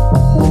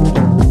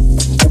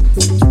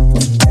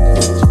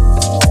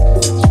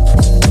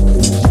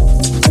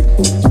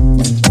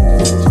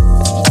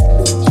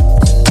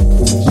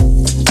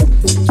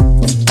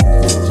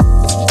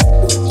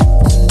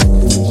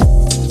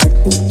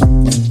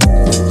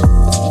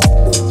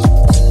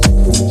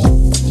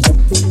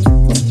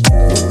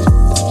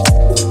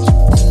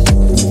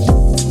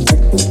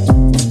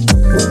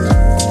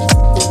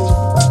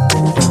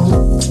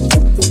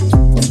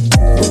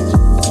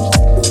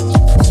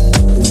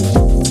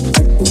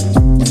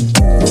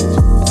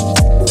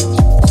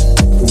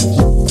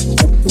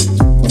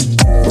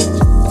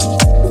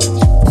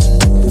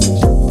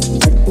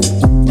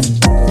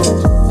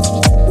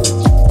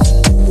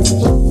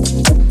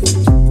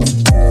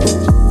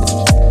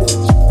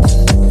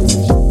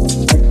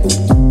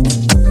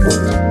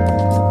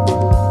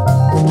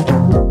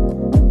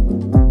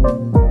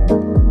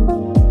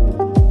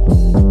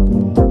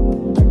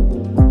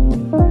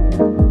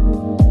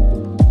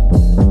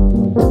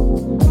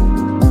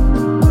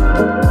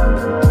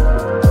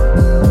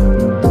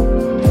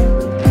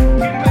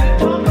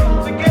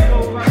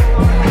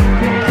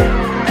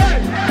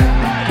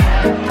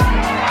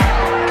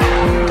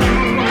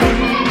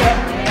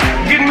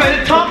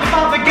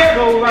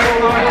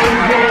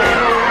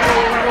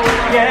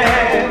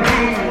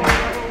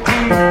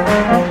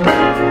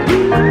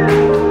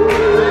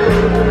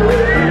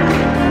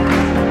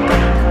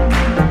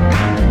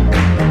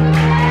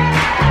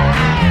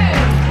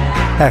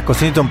 Ecco,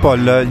 sentite un po',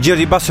 il giro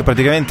di basso è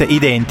praticamente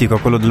identico a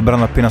quello del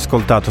brano appena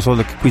ascoltato,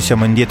 solo che qui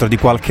siamo indietro di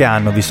qualche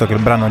anno, visto che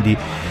il brano di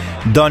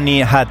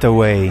Donny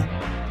Hathaway,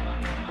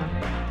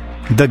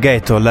 The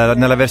Ghetto,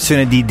 nella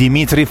versione di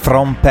Dimitri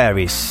from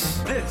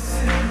Paris.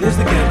 This is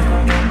the Ghetto.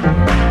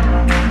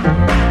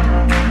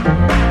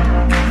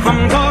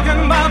 I'm talking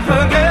about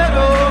the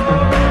Ghetto.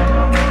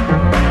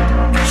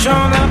 Show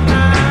up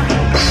now.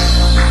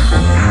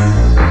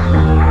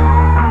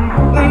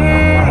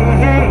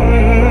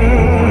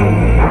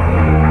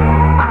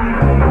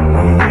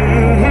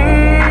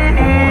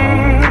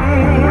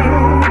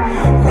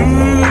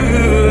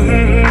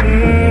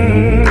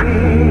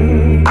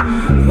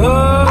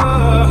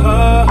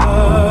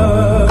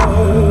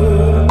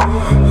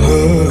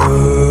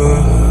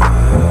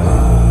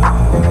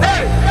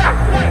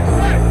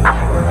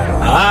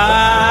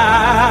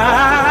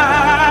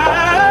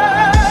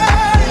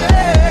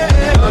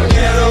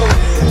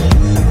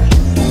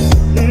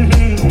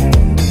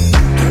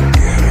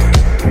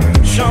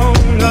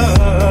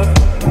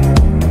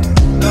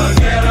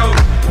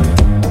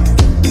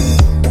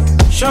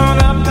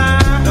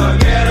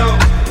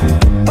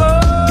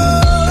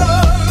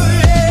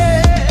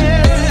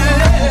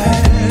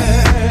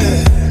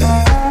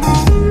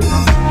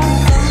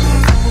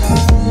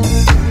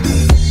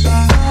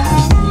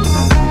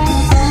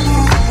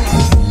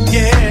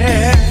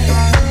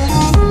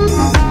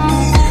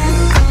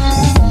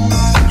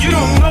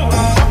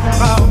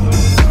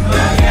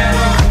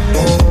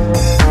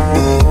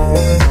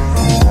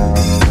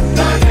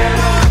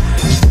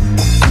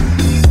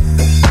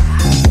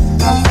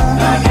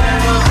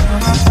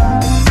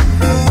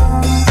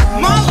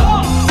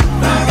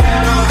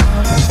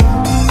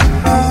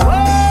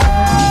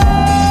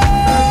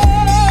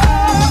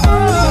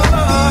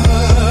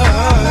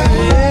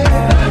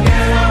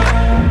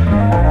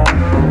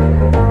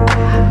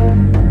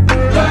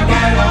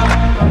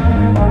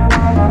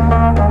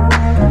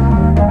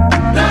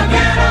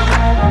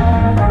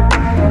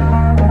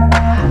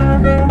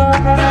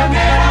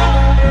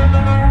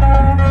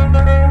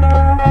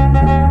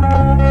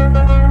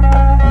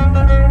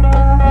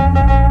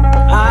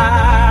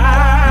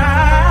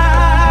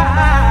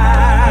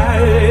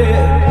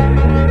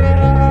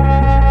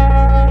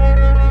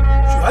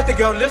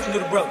 y'all to listen to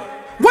the brother.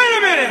 Wait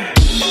a minute!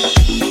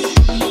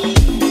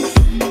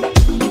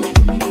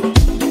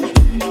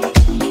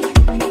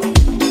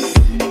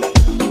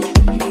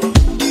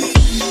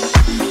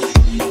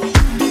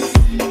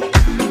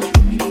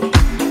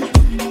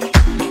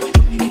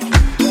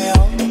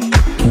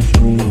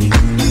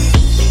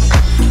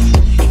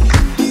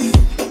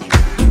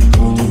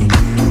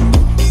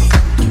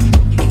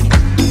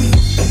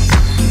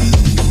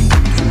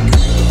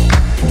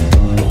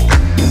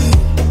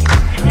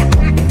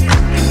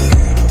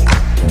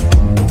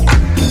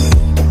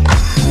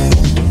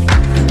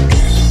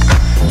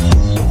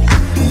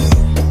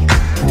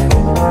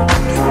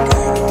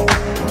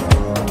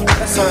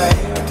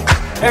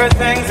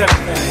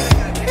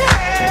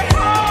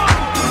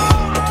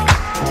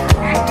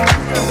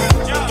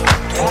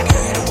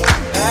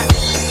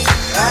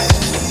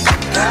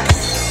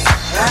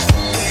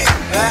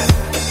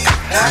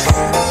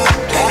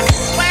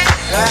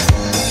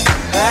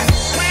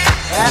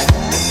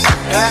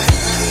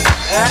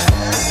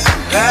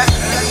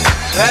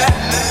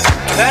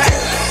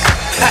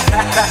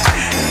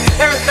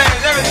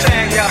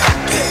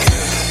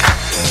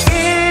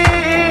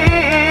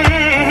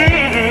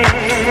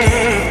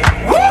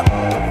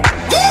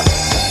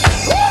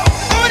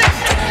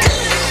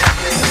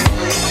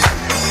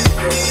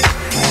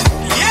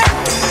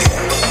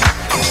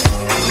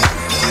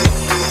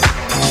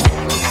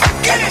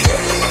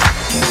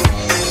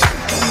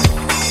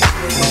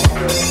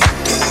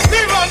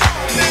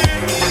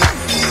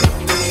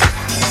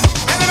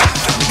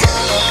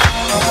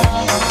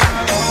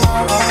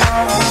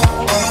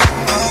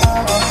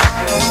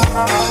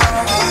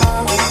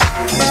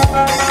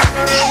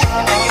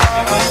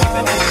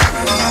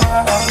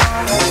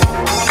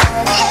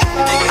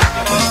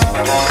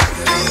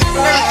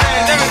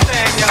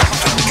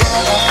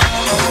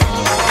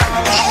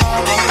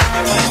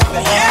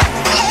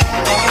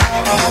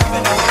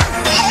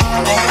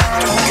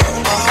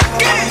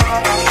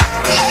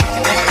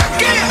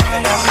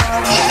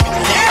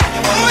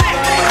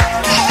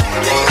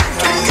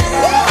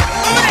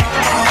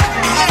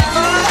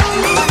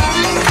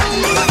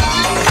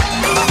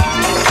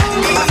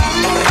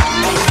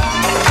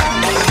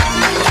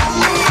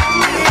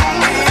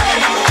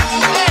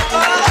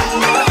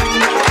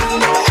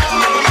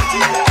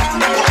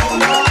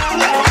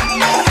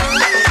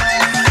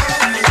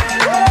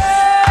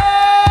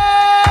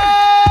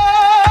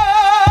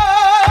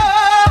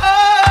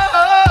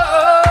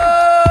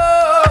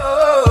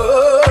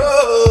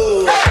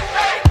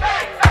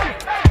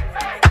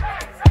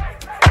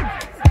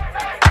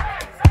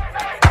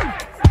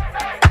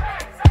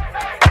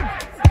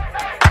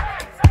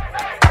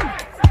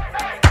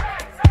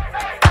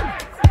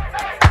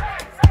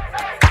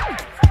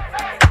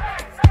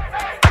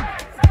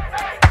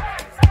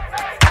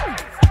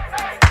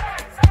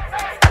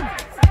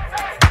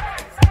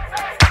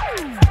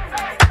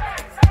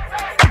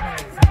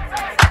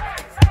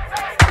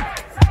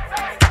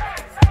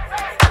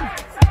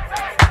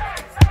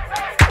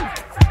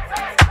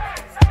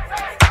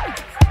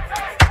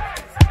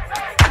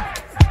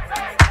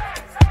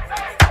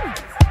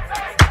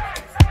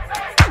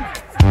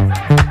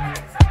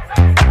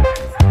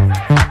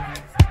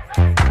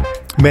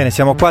 Bene,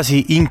 siamo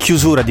quasi in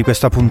chiusura di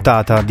questa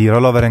puntata di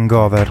Rollover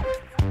Hangover.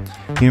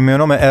 Il mio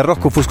nome è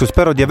Rocco Fusco,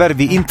 spero di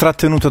avervi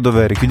intrattenuto a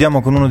dovere.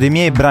 Chiudiamo con uno dei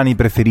miei brani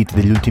preferiti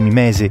degli ultimi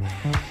mesi,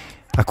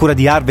 a cura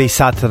di Harvey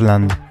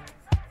Shuterland.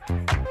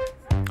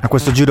 A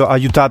questo giro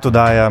aiutato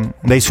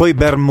dai suoi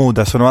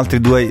Bermuda, sono altri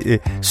due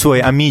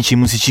suoi amici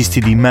musicisti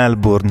di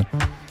Melbourne.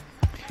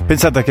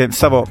 Pensate che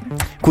stavo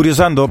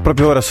curiosando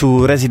proprio ora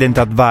su Resident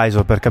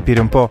Advisor per capire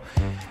un po',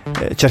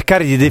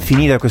 cercare di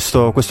definire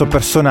questo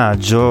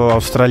personaggio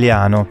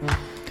australiano,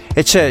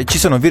 e ci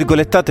sono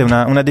virgolettate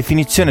una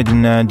definizione di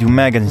un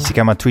magazine, si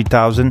chiama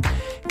 3000,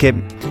 che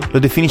lo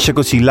definisce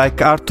così: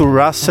 like Arthur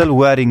Russell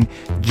wearing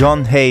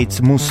John Hates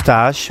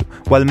moustache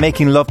while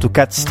making love to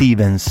Cat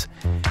Stevens.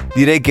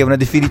 Direi che è una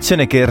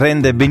definizione che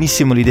rende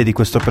benissimo l'idea di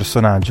questo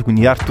personaggio.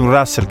 Quindi Arthur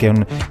Russell,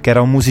 che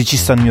era un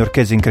musicista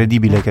newyorkese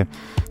incredibile, che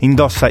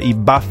indossa i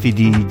baffi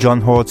di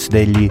John Oates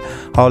degli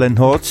Howlin'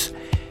 Oates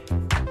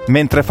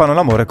mentre fa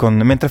l'amore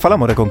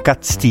con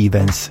Cat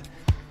Stevens.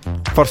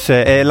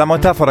 Forse è la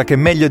metafora che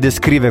meglio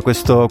descrive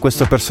questo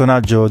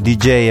personaggio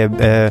DJ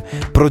e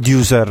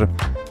producer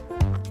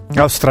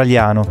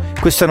australiano.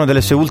 Questa è una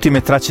delle sue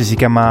ultime tracce, si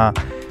chiama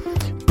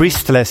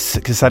Priestess,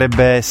 che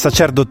sarebbe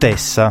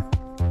sacerdotessa.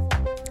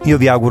 Io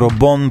vi auguro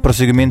buon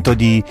proseguimento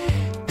di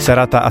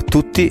serata a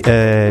tutti,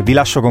 vi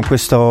lascio con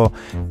questo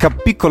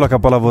piccolo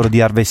capolavoro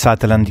di Harvey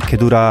Shuterland che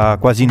dura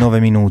quasi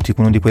 9 minuti,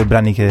 uno di quei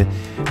brani che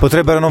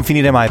potrebbero non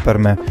finire mai per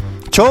me.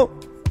 Ciao!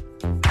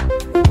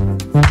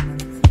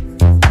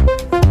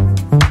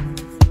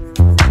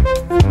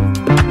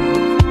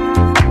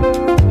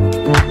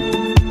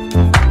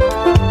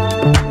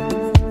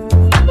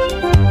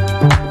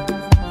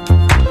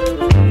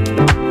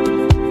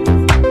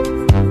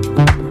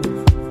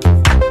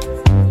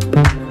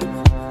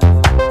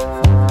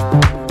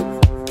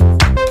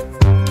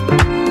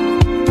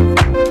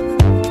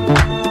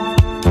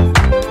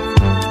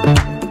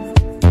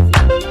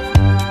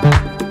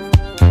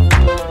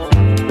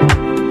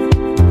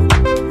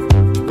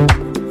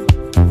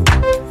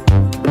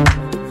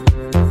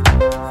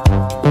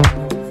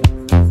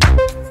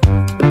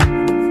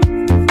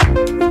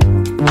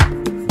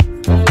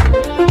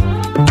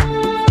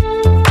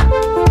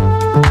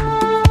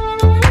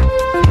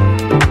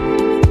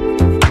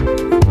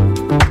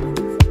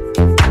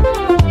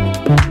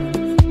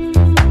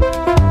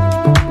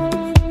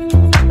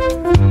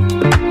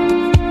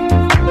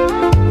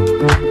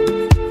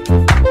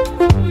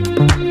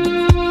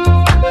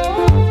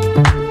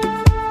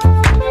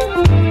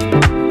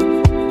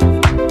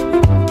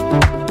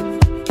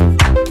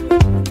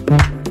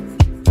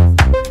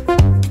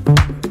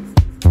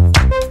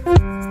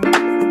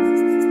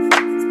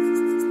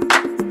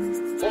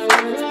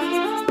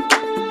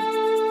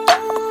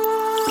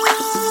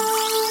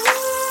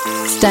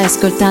 Stai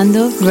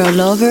ascoltando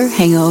Rollover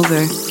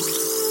Hangover.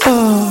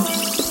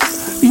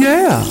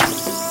 Yeah.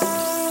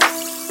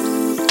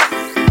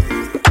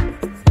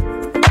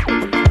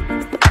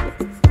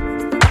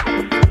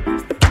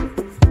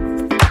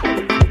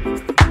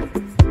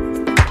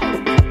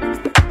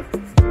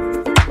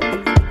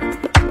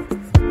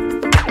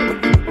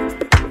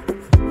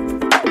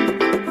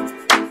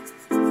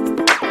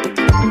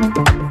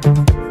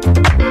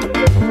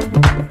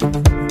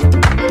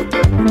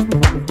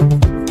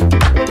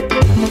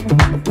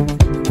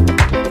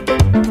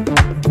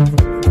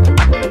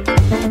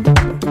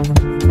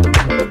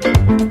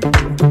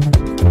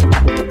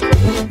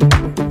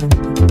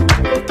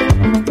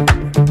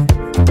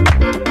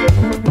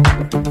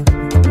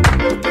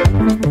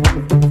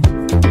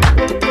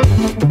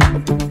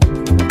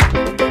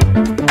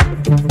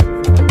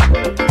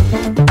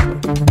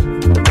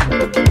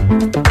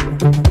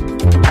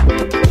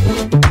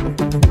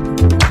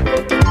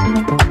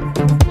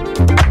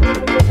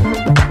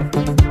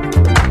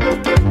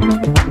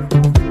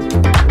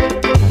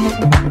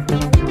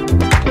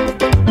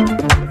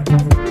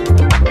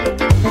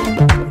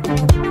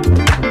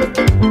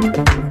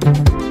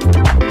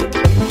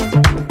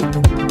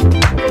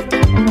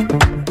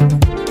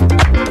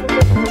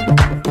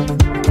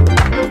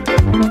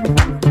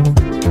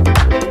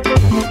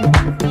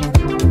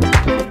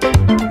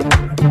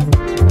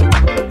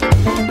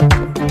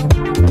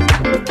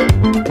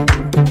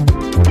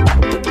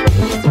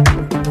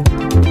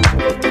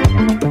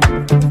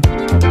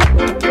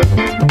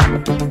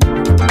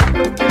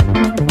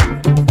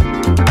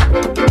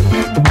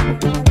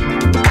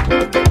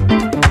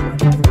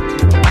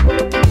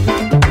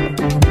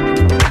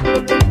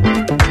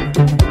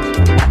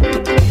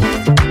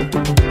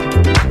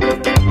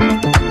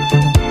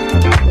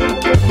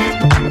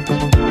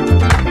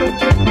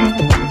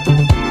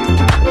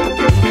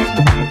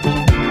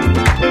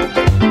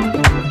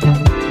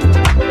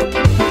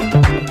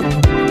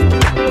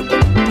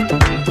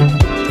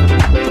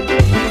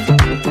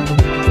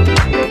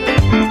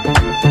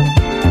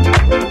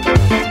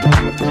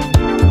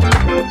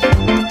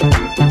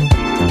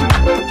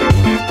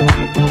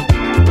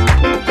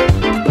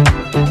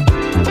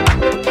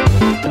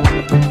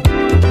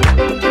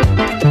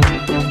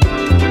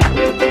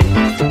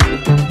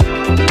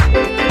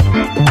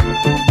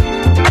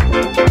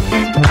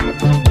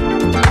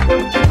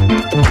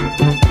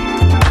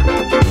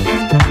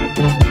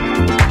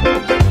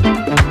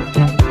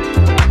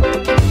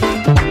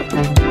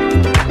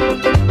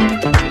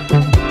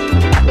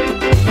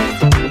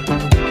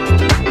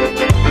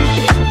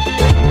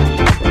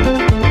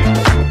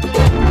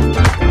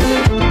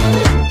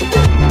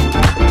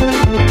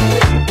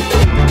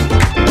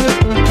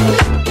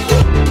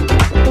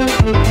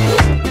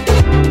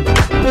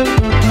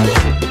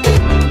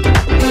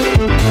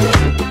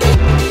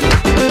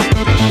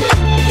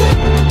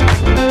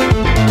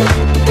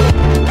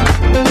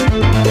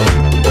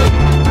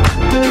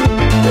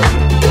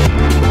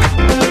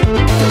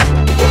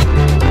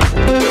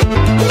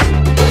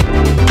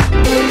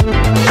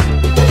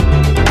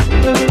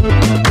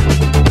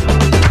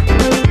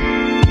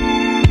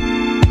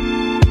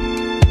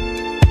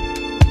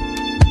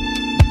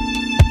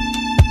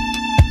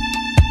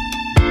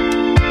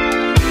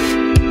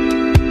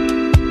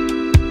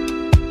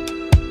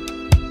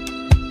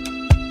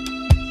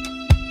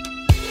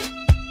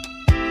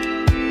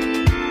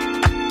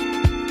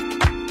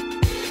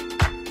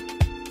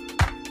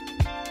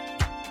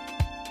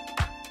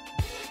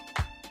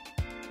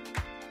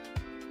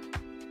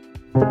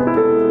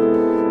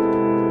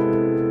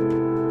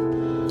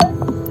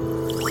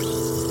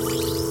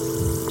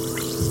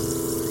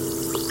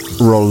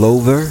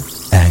 Rollover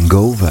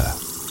Hangover.